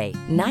survey,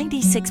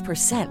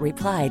 96%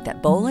 replied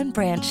that Boll &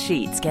 Branch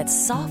sheets get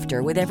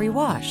softer with every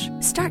wash.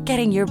 Start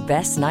getting your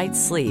best night's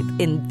sleep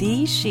in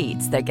these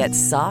sheets that get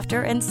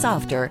softer and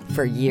softer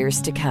for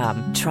years to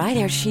come. Try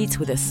their sheets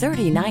with a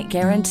 30-night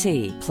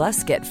guarantee.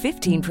 Plus, get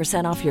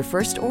 15% off your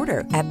first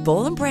order at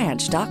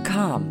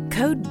bollandbranch.com.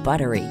 Code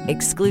BUTTERY.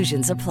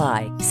 Exclusions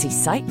apply. See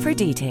site for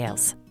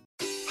details.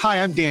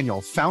 Hi, I'm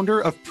Daniel, founder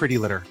of Pretty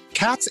Litter.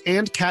 Cats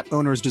and cat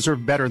owners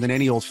deserve better than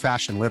any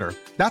old-fashioned litter.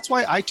 That's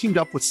why I teamed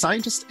up with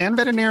scientists and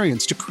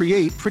veterinarians to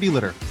create Pretty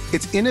Litter.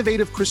 Its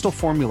innovative crystal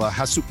formula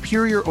has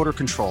superior odor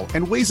control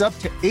and weighs up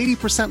to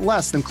 80%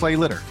 less than clay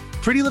litter.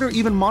 Pretty Litter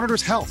even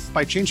monitors health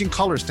by changing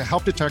colors to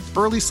help detect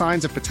early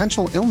signs of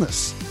potential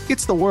illness.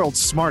 It's the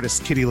world's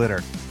smartest kitty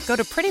litter. Go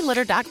to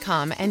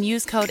prettylitter.com and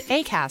use code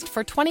ACAST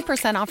for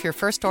 20% off your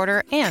first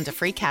order and a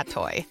free cat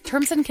toy.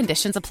 Terms and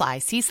conditions apply.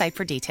 See site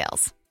for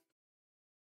details.